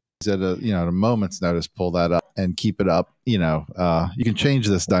always at a moment's notice pull that up and keep it up. You can change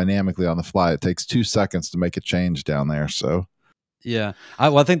this dynamically on the fly. It takes 2 seconds to make a change down there. So yeah,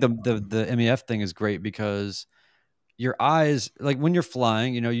 I think the MEF thing is great because your eyes, like when you're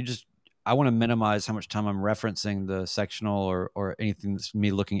flying, I want to minimize how much time I'm referencing the sectional or anything that's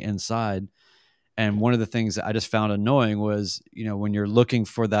me looking inside. And one of the things that I just found annoying was, when you're looking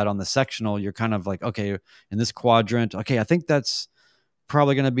for that on the sectional, you're kind of like, okay, in this quadrant, okay, I think that's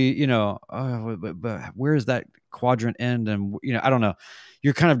probably going to be, but where is that quadrant end? And, I don't know.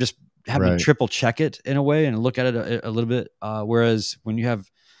 You're kind of just having to triple check it in a way and look at it a little bit. Whereas when you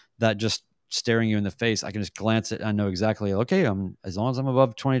have that just staring you in the face, I can just glance at it. I know exactly, okay, as long as I'm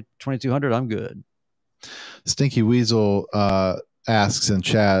above 2200, I'm good. Stinky Weasel asks in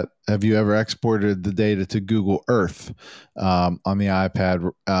chat, have you ever exported the data to Google Earth on the iPad?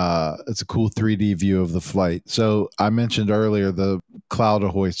 It's a cool 3D view of the flight. So I mentioned earlier the Cloud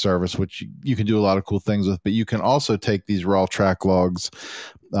Ahoy service, which you can do a lot of cool things with, but you can also take these raw track logs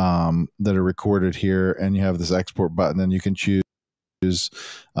that are recorded here, and you have this export button, and you can choose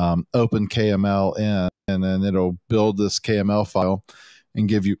open KML in, and then it'll build this KML file and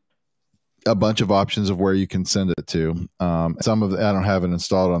give you a bunch of options of where you can send it to. Some of I don't have it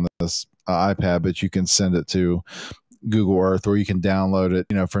installed on this iPad, but you can send it to Google Earth, or you can download it,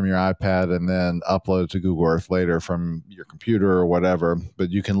 from your iPad and then upload it to Google Earth later from your computer or whatever.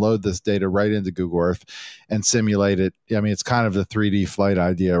 But you can load this data right into Google Earth and simulate it. I mean, it's kind of the 3D flight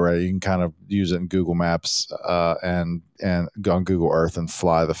idea, right? You can kind of use it in Google Maps and go on Google Earth and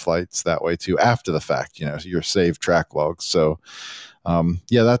fly the flights that way too after the fact, your saved track logs. So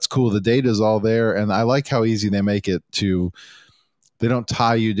yeah, that's cool. The data is all there, and I like how easy they make it to. They don't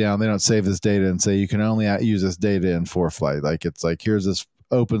tie you down. They don't save this data and say you can only use this data in ForeFlight. Like, it's like, here's this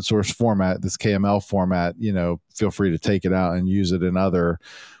open source format, this KML format. Feel free to take it out and use it in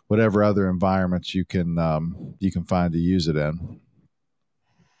whatever other environments you can find to use it in.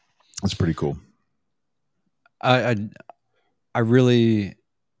 That's pretty cool. I really.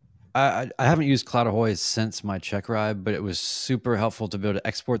 I haven't used Cloud Ahoy since my check ride, but it was super helpful to be able to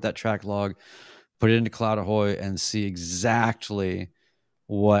export that track log, put it into Cloud Ahoy, and see exactly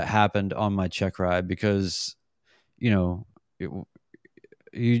what happened on my check ride, because, you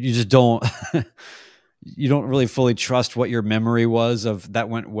just don't, you don't really fully trust what your memory was of that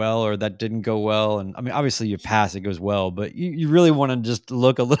went well or that didn't go well. And I mean, obviously you pass, it goes well, but you really want to just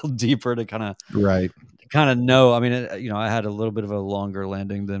look a little deeper to kind of know. I mean, I had a little bit of a longer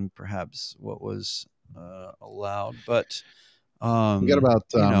landing than perhaps what was allowed, but we got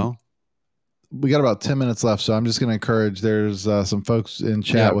about we got about 10 minutes left, so I'm just going to encourage. There's some folks in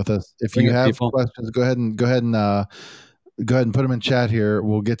chat with us. If you have questions, go ahead and put them in chat here.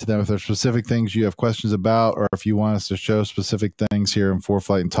 We'll get to them if there's specific things you have questions about, or if you want us to show specific things here in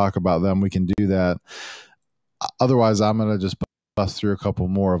ForeFlight and talk about them, we can do that. Otherwise, I'm going to just bust through a couple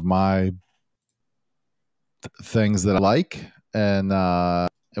more of my things that I like, and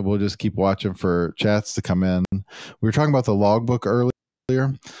we'll just keep watching for chats to come in. We were talking about the logbook earlier.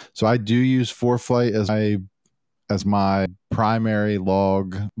 So I do use ForeFlight as my primary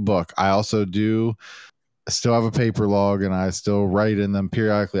log book. I also still have a paper log, and I still write in them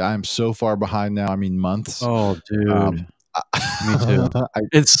periodically. I am so far behind now. I mean, months. Oh, dude. Me too.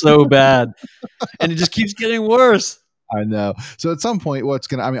 It's so bad. And it just keeps getting worse. I know. So at some point,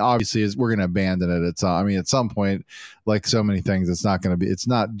 obviously is we're going to abandon it. At some point, like so many things, it's not going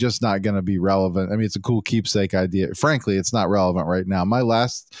to be relevant. I mean, it's a cool keepsake idea. Frankly, it's not relevant right now.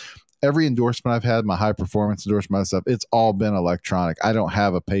 Every endorsement I've had, my high performance endorsement stuff, it's all been electronic. I don't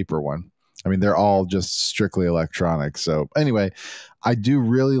have a paper one. I mean, they're all just strictly electronic. So anyway, I do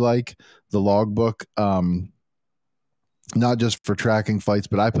really like the logbook. Not just for tracking flights,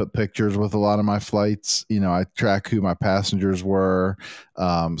 but I put pictures with a lot of my flights. I track who my passengers were.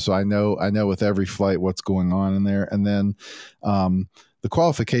 So I know with every flight what's going on in there. And then the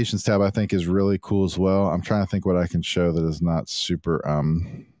qualifications tab I think is really cool as well. I'm trying to think what I can show that is not super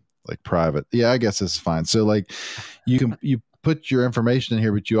like private. Yeah, I guess it's fine. So like you put your information in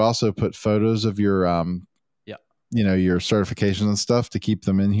here, but you also put photos of your your certifications and stuff to keep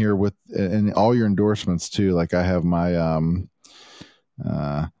them in here and all your endorsements too. Like I have my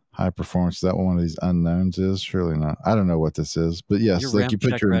high performance. Is that one of these unknowns is? Surely not. I don't know what this is, but yes, like you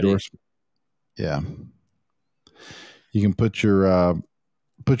put your endorsement. Yeah. You can put your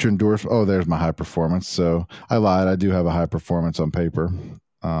endorsement. Oh, there's my high performance. So I lied. I do have a high performance on paper.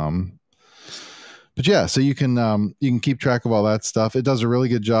 But yeah, so you can keep track of all that stuff. It does a really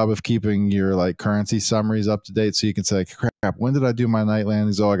good job of keeping your like currency summaries up to date. So you can say, crap, when did I do my night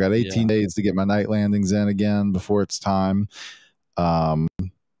landings? Oh, I got 18 days to get my night landings in again before it's time.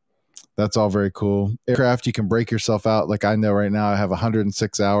 That's all very cool. Aircraft, you can break yourself out. Like I know right now I have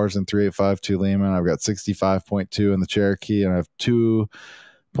 106 hours in 3852 Lima. I've got 65.2 in the Cherokee, and I have two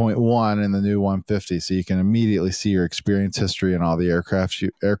 0.1 in the new 150, so you can immediately see your experience history and all the aircraft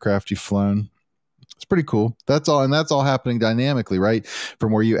you've flown. It's pretty cool. That's all, and that's all happening dynamically, right?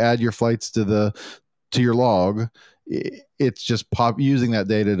 From where you add your flights to your log, it's just using that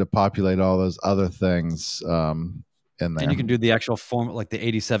data to populate all those other things in there. And you can do the actual form, like the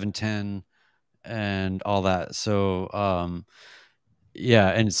 8710 and all that. So yeah,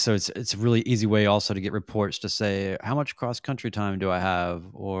 and so it's a really easy way also to get reports to say how much cross country time do I have,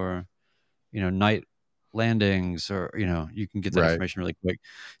 or night landings, or you can get that information really quick.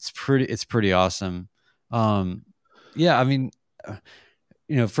 It's pretty awesome. Yeah, I mean,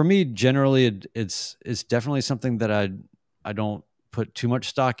 for me generally it's definitely something that I don't put too much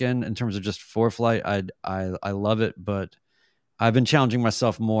stock in terms of just ForeFlight. I love it, but I've been challenging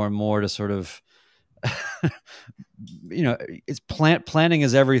myself more and more to sort of it's planning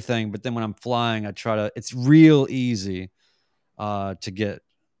is everything, but then when I'm flying, it's real easy to get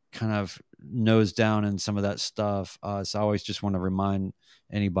kind of nose down in some of that stuff. So I always just want to remind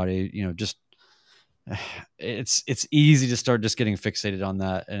anybody, just it's easy to start just getting fixated on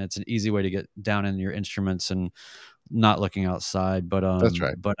that, and it's an easy way to get down in your instruments and not looking outside. But that's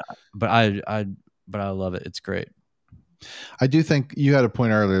right. But I love it. It's great. I do think you had a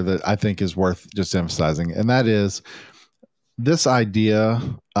point earlier that I think is worth just emphasizing, and that is this idea.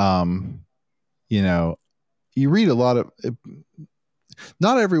 You read a lot of.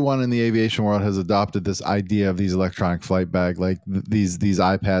 Not everyone in the aviation world has adopted this idea of these electronic flight bag, like these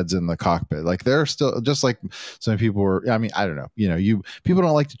iPads in the cockpit. Like they're still, just like some people were. I mean, I don't know. People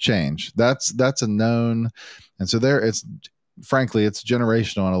don't like to change. That's a known, and so frankly, it's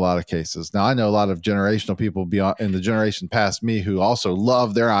generational in a lot of cases. Now, I know a lot of generational people beyond in the generation past me who also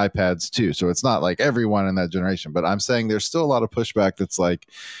love their iPads too. So it's not like everyone in that generation, but I'm saying there's still a lot of pushback that's like,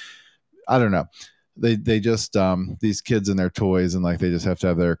 I don't know. They just these kids and their toys, and like they just have to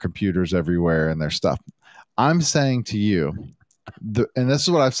have their computers everywhere and their stuff. I'm saying to you, and this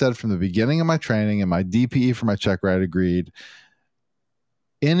is what I've said from the beginning of my training and my DPE for my check ride agreed.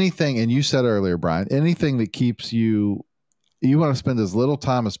 Anything, and you said earlier, Brian, anything that keeps you want to spend as little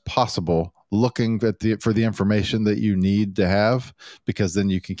time as possible looking for the information that you need to have, because then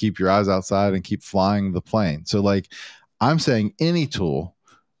you can keep your eyes outside and keep flying the plane. So like I'm saying, any tool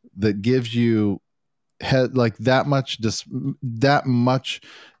that gives you like that much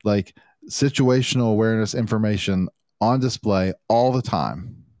like situational awareness information on display all the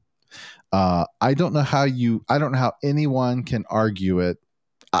time. I don't know how anyone can argue it.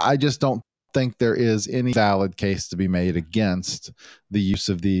 I just don't think there is any valid case to be made against the use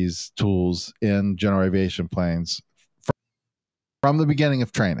of these tools in general aviation planes from the beginning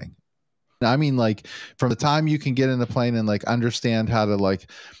of training. I mean, like from the time you can get in the plane and like understand how to like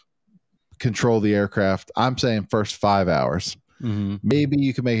control the aircraft, I'm saying first 5 hours. Mm-hmm. Maybe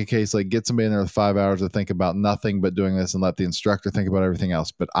you can make a case like get somebody in there with 5 hours to think about nothing but doing this and let the instructor think about everything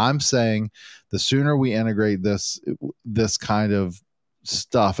else. But I'm saying the sooner we integrate this kind of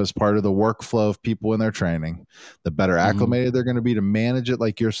stuff as part of the workflow of people in their training, the better acclimated they're going to be to manage it,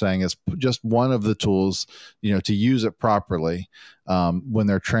 like you're saying, as just one of the tools, to use it properly when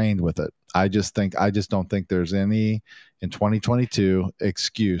they're trained with it. I just don't think there's any in 2022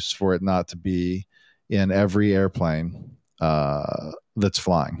 excuse for it not to be in every airplane that's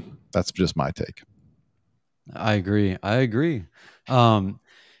flying. That's just my take. I agree. Now,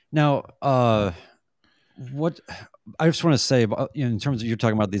 what I just want to say about, in terms of, you're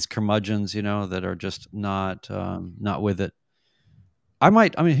talking about these curmudgeons, that are just not with it. I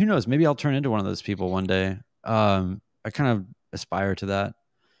mean, who knows? Maybe I'll turn into one of those people one day. I kind of aspire to that.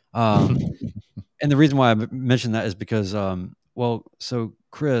 And the reason why I mentioned that is because, so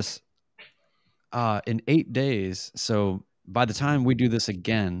Chris, in 8 days, so by the time we do this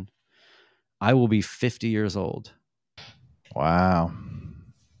again, I will be 50 years old. Wow.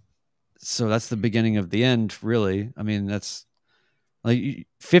 So that's the beginning of the end, really. I mean, that's like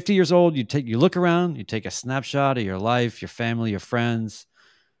 50 years old. You look around, you take a snapshot of your life, your family, your friends,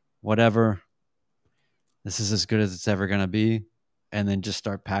 whatever. This is as good as it's ever going to be. And then just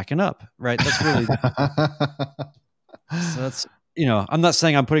start packing up, right? That's really, so that's, I'm not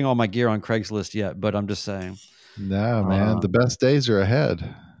saying I'm putting all my gear on Craigslist yet, but I'm just saying. No, man, the best days are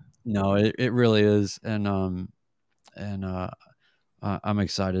ahead. No, it really is. And I'm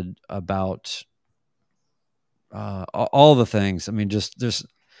excited about all the things. I mean, just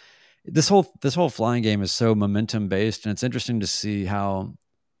this whole flying game is so momentum based, and it's interesting to see how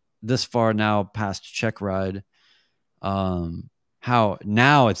this far now past check ride, how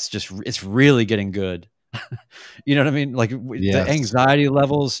now it's really getting good. You know what I mean? Like yes. The anxiety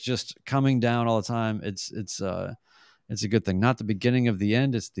levels just coming down all the time. It's It's a good thing. Not the beginning of the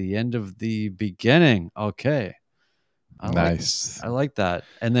end. It's the end of the beginning. Okay. Nice. I like that.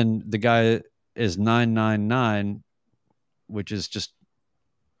 And then the guy is 999, which is just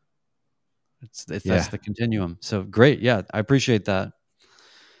that's the continuum. So great. Yeah, I appreciate that.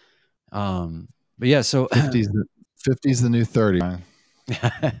 But yeah, so 50's the new 30.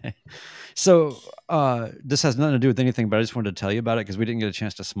 so this has nothing to do with anything, but I just wanted to tell you about it because we didn't get a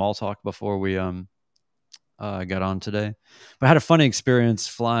chance to small talk before we got on today. But I had a funny experience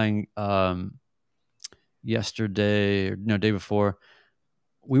flying yesterday, or no, day before.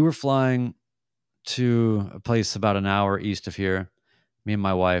 We were flying to a place about an hour east of here, me and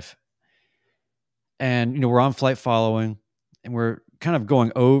my wife. And, we're on flight following, and we're kind of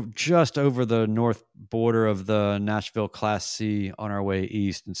going just over the north border of the Nashville Class C on our way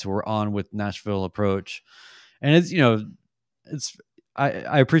east. And so we're on with Nashville approach. And it's,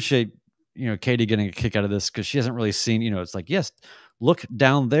 I appreciate, Katie getting a kick out of this because she hasn't really seen, it's like, yes, look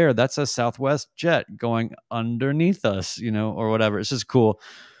down there. That's a Southwest jet going underneath us, or whatever. It's just cool.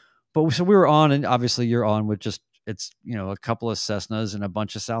 But so we were on, and obviously you're on with just, it's, a couple of Cessnas and a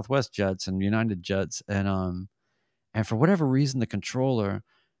bunch of Southwest jets and United jets. And for whatever reason, the controller,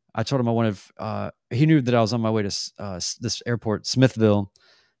 I told him I wanted, he knew that I was on my way to this airport, Smithville.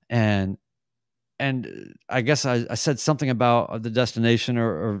 And I guess I said something about the destination,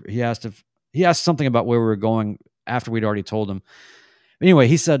 or he asked something about where we were going after we'd already told him. Anyway,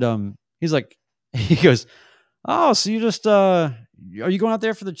 he said, he's like, he goes, "Oh, so you just, are you going out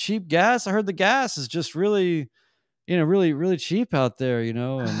there for the cheap gas? I heard the gas is just really, really, really cheap out there, and,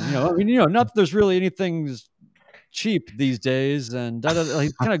 I mean, not that there's really anything cheap these days." And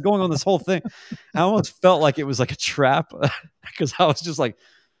he's kind of going on this whole thing. I almost felt like it was like a trap because I was just like,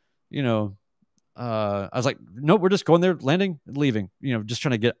 I was like, nope, we're just going there, landing, leaving, just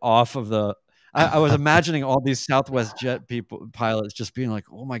trying to get off of the, I was imagining all these Southwest jet pilots just being like,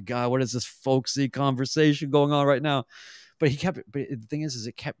 oh my God, what is this folksy conversation going on right now? But the thing is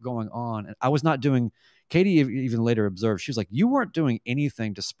it kept going on. And I was not doing, Katie even later observed, she was like, you weren't doing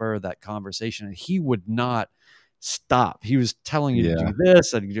anything to spur that conversation. And he would not stop. He was telling you to do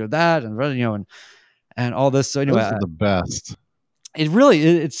this and do that, and all this. So anyway, those are the best. It really,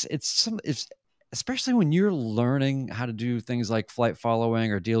 it's especially when you're learning how to do things like flight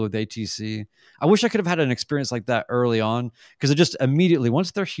following or deal with ATC. I wish I could have had an experience like that early on, because it just immediately,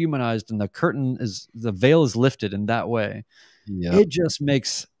 once they're humanized and the veil is lifted in that way, it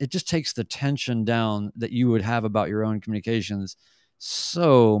just takes the tension down that you would have about your own communications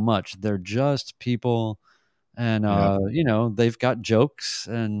so much. They're just people, and they've got jokes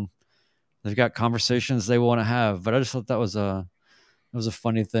and they've got conversations they want to have. But I just thought that was a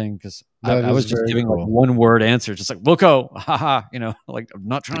funny thing, because I was just giving like one word answer, just like Wilco, haha, like I'm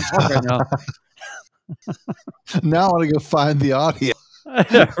not trying to talk right now. Now I want to go find the audio.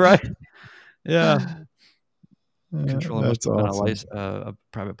 Right? Yeah. Controller must have awesome. been a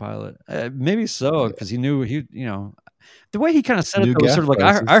private pilot. Maybe so, because he knew the way he kind of said it was sort of like,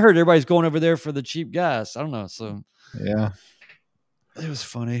 I heard everybody's going over there for the cheap gas. I don't know. So yeah, it was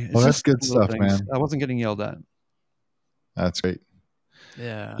funny. Well, that's good stuff, man. I wasn't getting yelled at. That's great.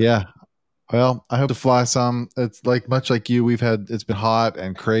 Yeah. Yeah. Well, I hope to fly some. It's like much like you. It's been hot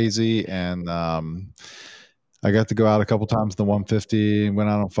and crazy, and I got to go out a couple times in the 150. Went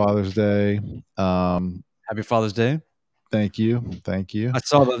out on Father's Day. Happy Father's Day. Thank you. I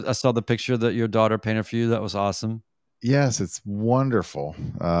saw the picture that your daughter painted for you. That was awesome. Yes, it's wonderful.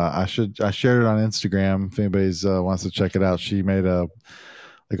 I shared it on Instagram if anybody's wants to check it out. She made a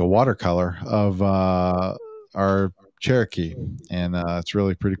watercolor of our Cherokee, and it's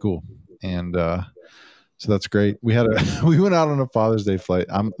really pretty cool. And so that's great. We went out on a Father's Day flight.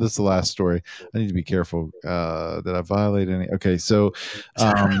 This is the last story. I need to be careful that I violate any. Okay, so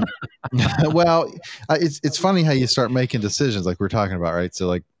well, it's funny how you start making decisions like we're talking about, right? So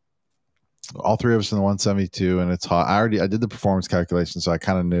like all three of us in the 172, and it's hot. I did the performance calculation, so I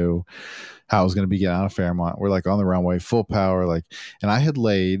kind of knew how I was going to be getting out of Fairmont. We're like on the runway, full power, and I had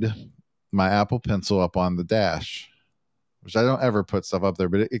laid my Apple Pencil up on the dash, which I don't ever put stuff up there,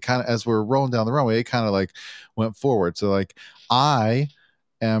 but it kind of, as we're rolling down the runway, it kind of like went forward. So like I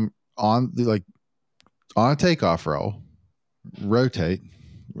am on on a takeoff roll, rotate,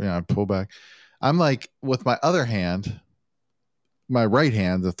 I pull back. I'm like with my other hand, my right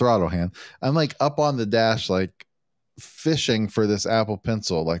hand, the throttle hand, I'm like up on the dash, like fishing for this Apple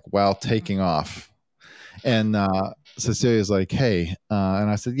Pencil, like while taking off. And Cecilia's like, hey, and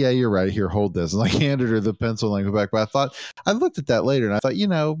I said, yeah, you're right. Here, hold this. And like handed her the pencil and I go back. But I looked at that later and I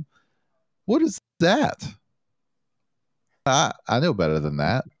thought, what is that? I know better than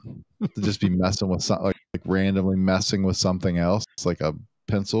that, to just be messing with something like randomly messing with something else, like a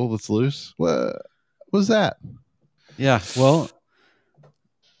pencil that's loose. What was that? Yeah. Well,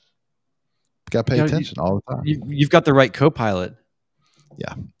 Got to pay attention all the time. You've got the right co-pilot.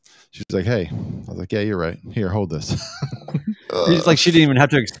 Yeah. She's like, hey. I was like, yeah, you're right. Here, hold this. It's like she didn't even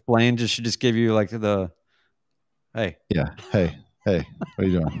have to explain. She just gave you like the, hey. Yeah. Hey, what are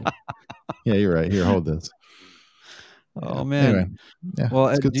you doing? Yeah, you're right. Here, hold this. Oh, Yeah. man. Anyway, yeah.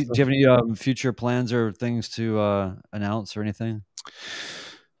 Well, do you have any future plans or things to announce or anything?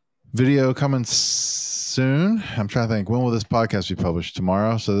 Video coming soon. I'm trying to think, when will this podcast be published?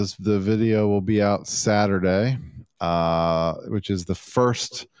 Tomorrow. So the video will be out Saturday, which is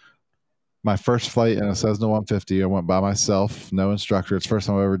my first flight in a Cessna 150. I went by myself, no instructor. It's the first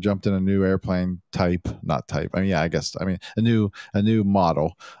time I ever jumped in a new airplane not type. I mean, yeah, a new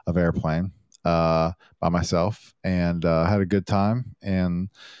model of airplane by myself, and had a good time. And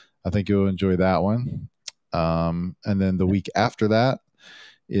I think you'll enjoy that one. And then the week after that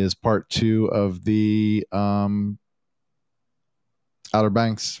is part 2 of the Outer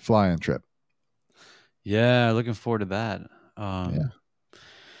Banks flying trip. Yeah, looking forward to that.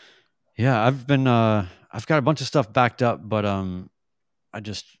 Yeah, I've got a bunch of stuff backed up, but I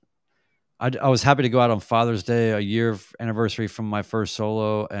was happy to go out on Father's Day, a year anniversary from my first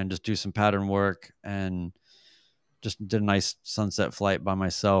solo, and just do some pattern work, and just did a nice sunset flight by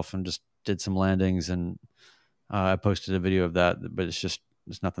myself, and just did some landings, and I posted a video of that, but it's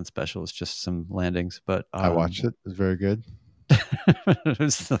nothing special. It's just some landings, but I watched it. It was very good. It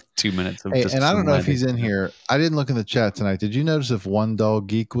was like 2 minutes of just and I don't know landings. if he's in here. I didn't look in the chat tonight. Did you notice if One Dull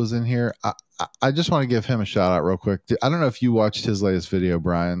Geek was in here? I just want to give him a shout out real quick. I don't know if you watched his latest video,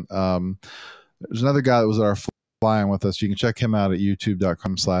 Brian. There's another guy that was at our flying with us. You can check him out at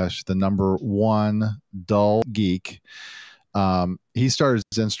youtube.com/1dullgeek. He started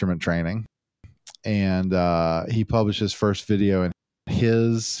his instrument training, and he published his first video in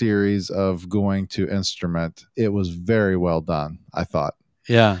his series of going to instrument. It was very well done, I thought.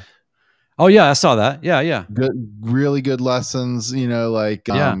 Yeah. Oh yeah, I saw that. Yeah. Good, really good lessons, like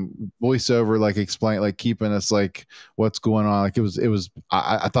voiceover, like explain, like keeping us like what's going on. Like it was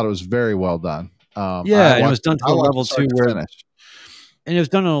I thought it was very well done. And it was done to a level 2 where and it was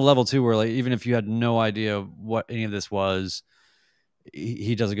done on a level 2 where, like, even if you had no idea what any of this was,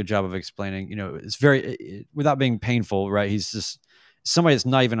 he does a good job of explaining. It's very, without being painful, right? He's just somebody that's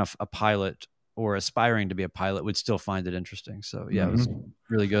not even a pilot or aspiring to be a pilot would still find it interesting. So yeah, it was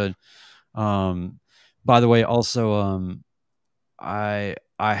really good. By the way, also, I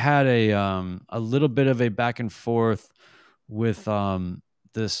had a little bit of a back and forth with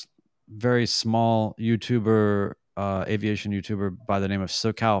this very small YouTuber, aviation YouTuber by the name of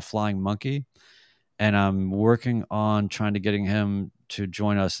SoCal Flying Monkey, and I'm working on trying to getting him to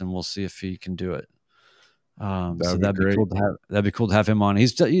join us, and we'll see if he can do it. So that'd be cool to have. That'd be cool to have him on.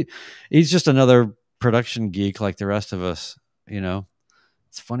 He's just another production geek like the rest of us.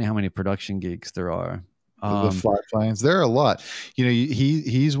 It's funny how many production geeks there are. The fly planes, there are a lot.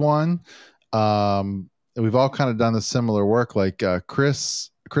 He's one. We've all kind of done the similar work. Like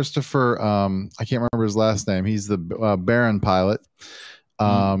Christopher, I can't remember his last name. He's the Baron pilot.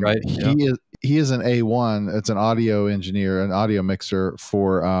 Right. He is an A1. It's an audio engineer, an audio mixer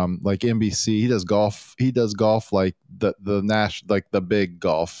for like NBC. He does golf. He does golf like the big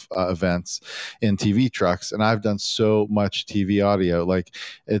golf events in TV trucks. And I've done so much TV audio. Like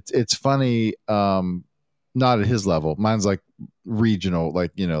it's funny. Not at his level. Mine's like regional,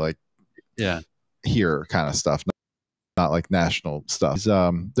 like here kind of stuff, not like national stuff.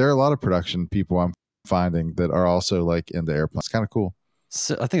 There are a lot of production people I'm finding that are also like into airplanes. It's kind of cool.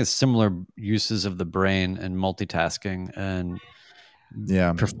 So I think it's similar uses of the brain and multitasking and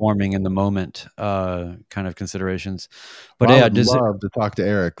performing in the moment kind of considerations. But I would love to talk to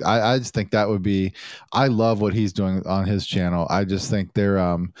Eric. I just think that would be, I love what he's doing on his channel. I just think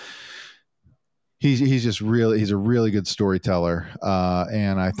they're he's a really good storyteller,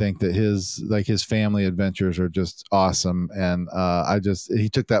 and I think that his family adventures are just awesome. And he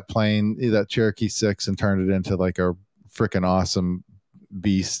took that plane, that Cherokee 6, and turned it into like a freaking awesome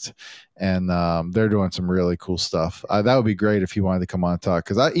beast. And they're doing some really cool stuff. That would be great if he wanted to come on and talk,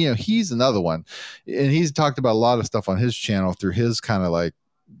 because he's another one, and he's talked about a lot of stuff on his channel through his kind of like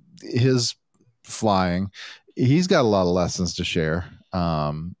his flying. He's got a lot of lessons to share.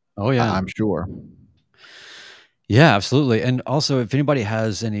 Oh yeah, I'm sure. Yeah, absolutely. And also, if anybody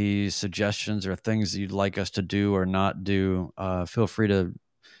has any suggestions or things that you'd like us to do or not do, feel free to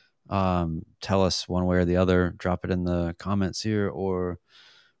tell us one way or the other. Drop it in the comments here, or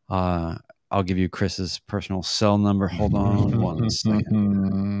I'll give you Chris's personal cell number. Hold on one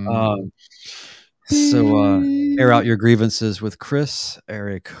second. So air out Beep. your grievances with Chris.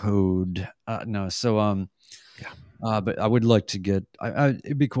 Area code. No. So Yeah. but I would like to get.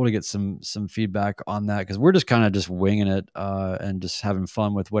 It'd be cool to get some feedback on that because we're just kind of just winging it and just having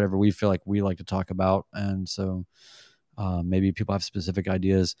fun with whatever we feel like we like to talk about. And so maybe people have specific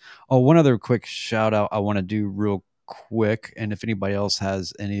ideas. Oh, one other quick shout out I want to do real quick, and if anybody else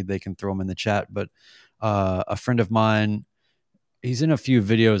has any, they can throw them in the chat. But a friend of mine, he's in a few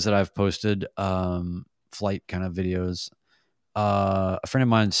videos that I've posted, flight kind of videos. A friend of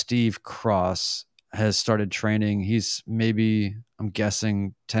mine, Steve Cross, has started training. He's maybe, I'm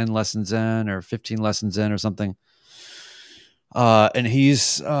guessing, 10 lessons in or 15 lessons in or something. And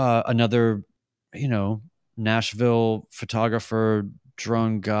he's another, you know, Nashville photographer,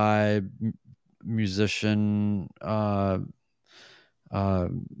 drone guy, musician,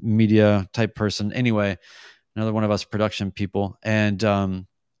 media type person. Anyway, another one of us production people. And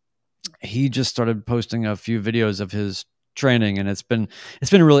he just started posting a few videos of his training, and it's been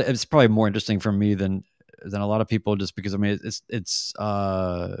really, it's probably more interesting for me than a lot of people, just because I mean it's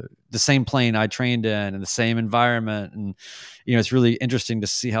the same plane I trained in and the same environment, and you know it's really interesting to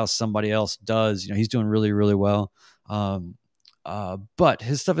see how somebody else does. You know, he's doing really really well. But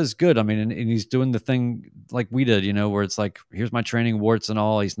his stuff is good. I mean, and he's doing the thing like we did, you know, where it's like, here's my training, warts and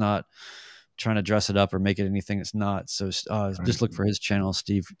all. He's not trying to dress it up or make it anything it's not. So just look for his channel,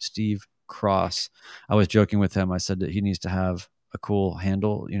 Steve Cross. I was joking with him. I said that he needs to have a cool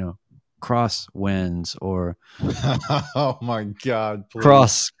handle, you know, Cross Wins or Oh my God, please.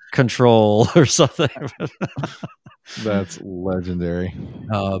 Cross Control or something. That's legendary.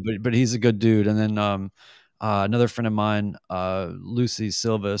 But he's a good dude. And then another friend of mine, Lucy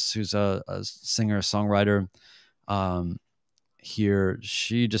Silvis, who's a singer songwriter here,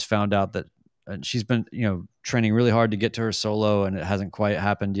 she just found out that she's been, you know, training really hard to get to her solo, and it hasn't quite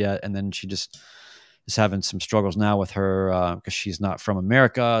happened yet. And then she just is having some struggles now with her because she's not from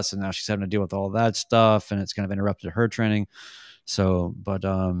America, so now she's having to deal with all that stuff, and it's kind of interrupted her training. So, but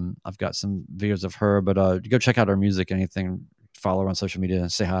I've got some videos of her. But go check out her music. Anything, follow her on social media,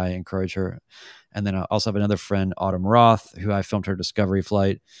 say hi, encourage her. And then I also have another friend, Autumn Roth, who I filmed her discovery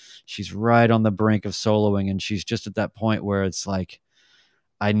flight. She's right on the brink of soloing, and she's just at that point where it's like,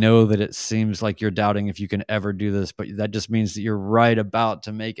 I know that it seems like you're doubting if you can ever do this, but that just means that you're right about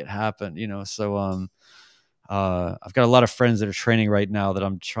to make it happen, you know? So, I've got a lot of friends that are training right now that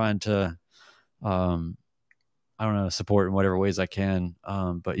I'm trying to, I don't know, support in whatever ways I can.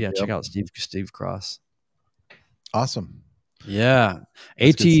 But yeah, check out Steve Cross. Awesome. Yeah.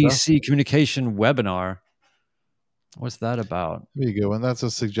 That's ATC communication webinar. What's that about? There you go. And that's a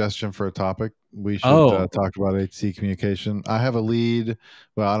suggestion for a topic. We should talk about ATC communication. I have a lead.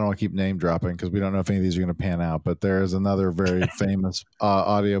 Well, I don't want to keep name dropping because we don't know if any of these are going to pan out, but there is another very famous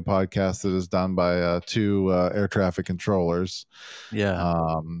audio podcast that is done by two air traffic controllers.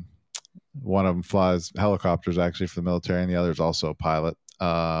 Yeah. One of them flies helicopters actually for the military, and the other is also a pilot.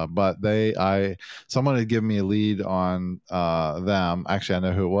 But someone had given me a lead on them. Actually, I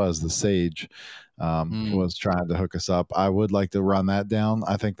know who it was, the Sage. Was trying to hook us up. I would like to run that down.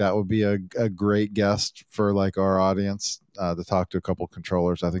 I think that would be a great guest for like our audience to talk to a couple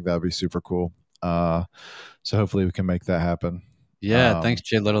controllers. I think that would be super cool. So hopefully we can make that happen. Yeah, thanks,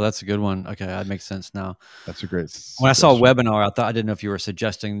 Jay Little. That's a good one. Okay, that makes sense now. That's a great suggestion. When I saw a webinar, I didn't know if you were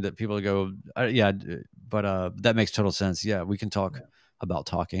suggesting that people go, yeah, but that makes total sense. Yeah, we can talk about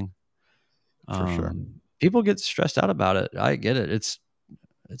talking. For sure. People get stressed out about it. I get it. It's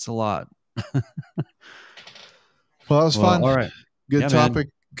a lot. Well, that was fun. All right. Good topic.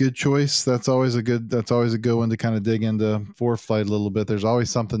 Man. Good choice. That's always a good one to kind of dig into ForeFlight a little bit. There's always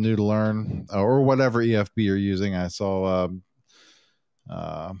something new to learn, or whatever EFB you're using. I saw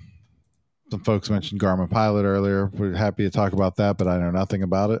some folks mentioned Garmin Pilot earlier. We're happy to talk about that, but I know nothing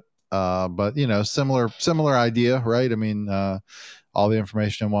about it. But you know, similar idea, right? I mean, all the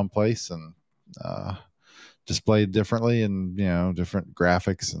information in one place and displayed differently, and you know, different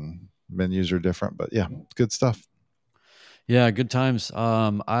graphics and menus are different, but yeah, good stuff. Yeah, good times.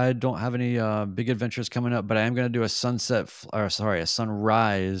 I don't have any big adventures coming up, but I am going to do a sunrise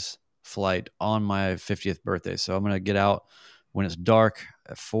flight on my 50th birthday. So I'm going to get out when it's dark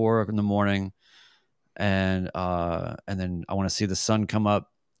at 4 in the morning, and then I want to see the sun come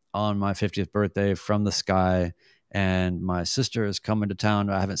up on my 50th birthday from the sky. And my sister is coming to town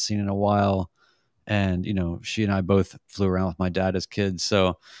I haven't seen in a while, and you know, she and I both flew around with my dad as kids,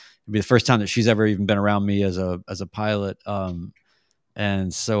 so it'd be the first time that she's ever even been around me as a pilot.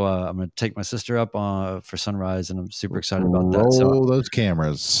 And so I'm going to take my sister up for sunrise, and I'm super excited about that. Roll those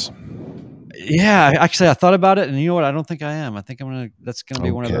cameras. Yeah, actually, I thought about it, and you know what? I don't think I am. I think that's going to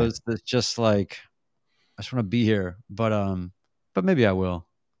be one of those that's just like, just want to be here. But maybe I will.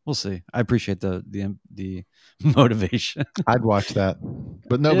 We'll see. I appreciate the motivation. I'd watch that,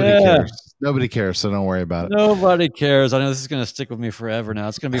 but nobody Yeah. cares. Nobody cares, so don't worry about it. Nobody cares. I know this is going to stick with me forever now.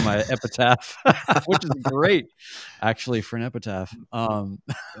 It's going to be my epitaph, which is great, actually, for an epitaph. Well,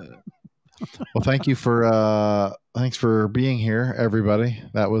 thanks for being here, everybody.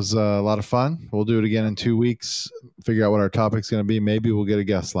 That was a lot of fun. We'll do it again in 2 weeks. Figure out what our topic's going to be. Maybe we'll get a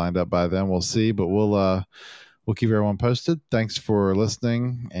guest lined up by then. We'll see, but we'll keep everyone posted. Thanks for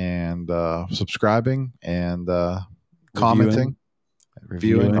listening and subscribing and commenting,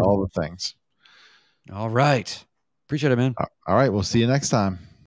 reviewing all the things. All right. Appreciate it, man. All right. We'll see you next time.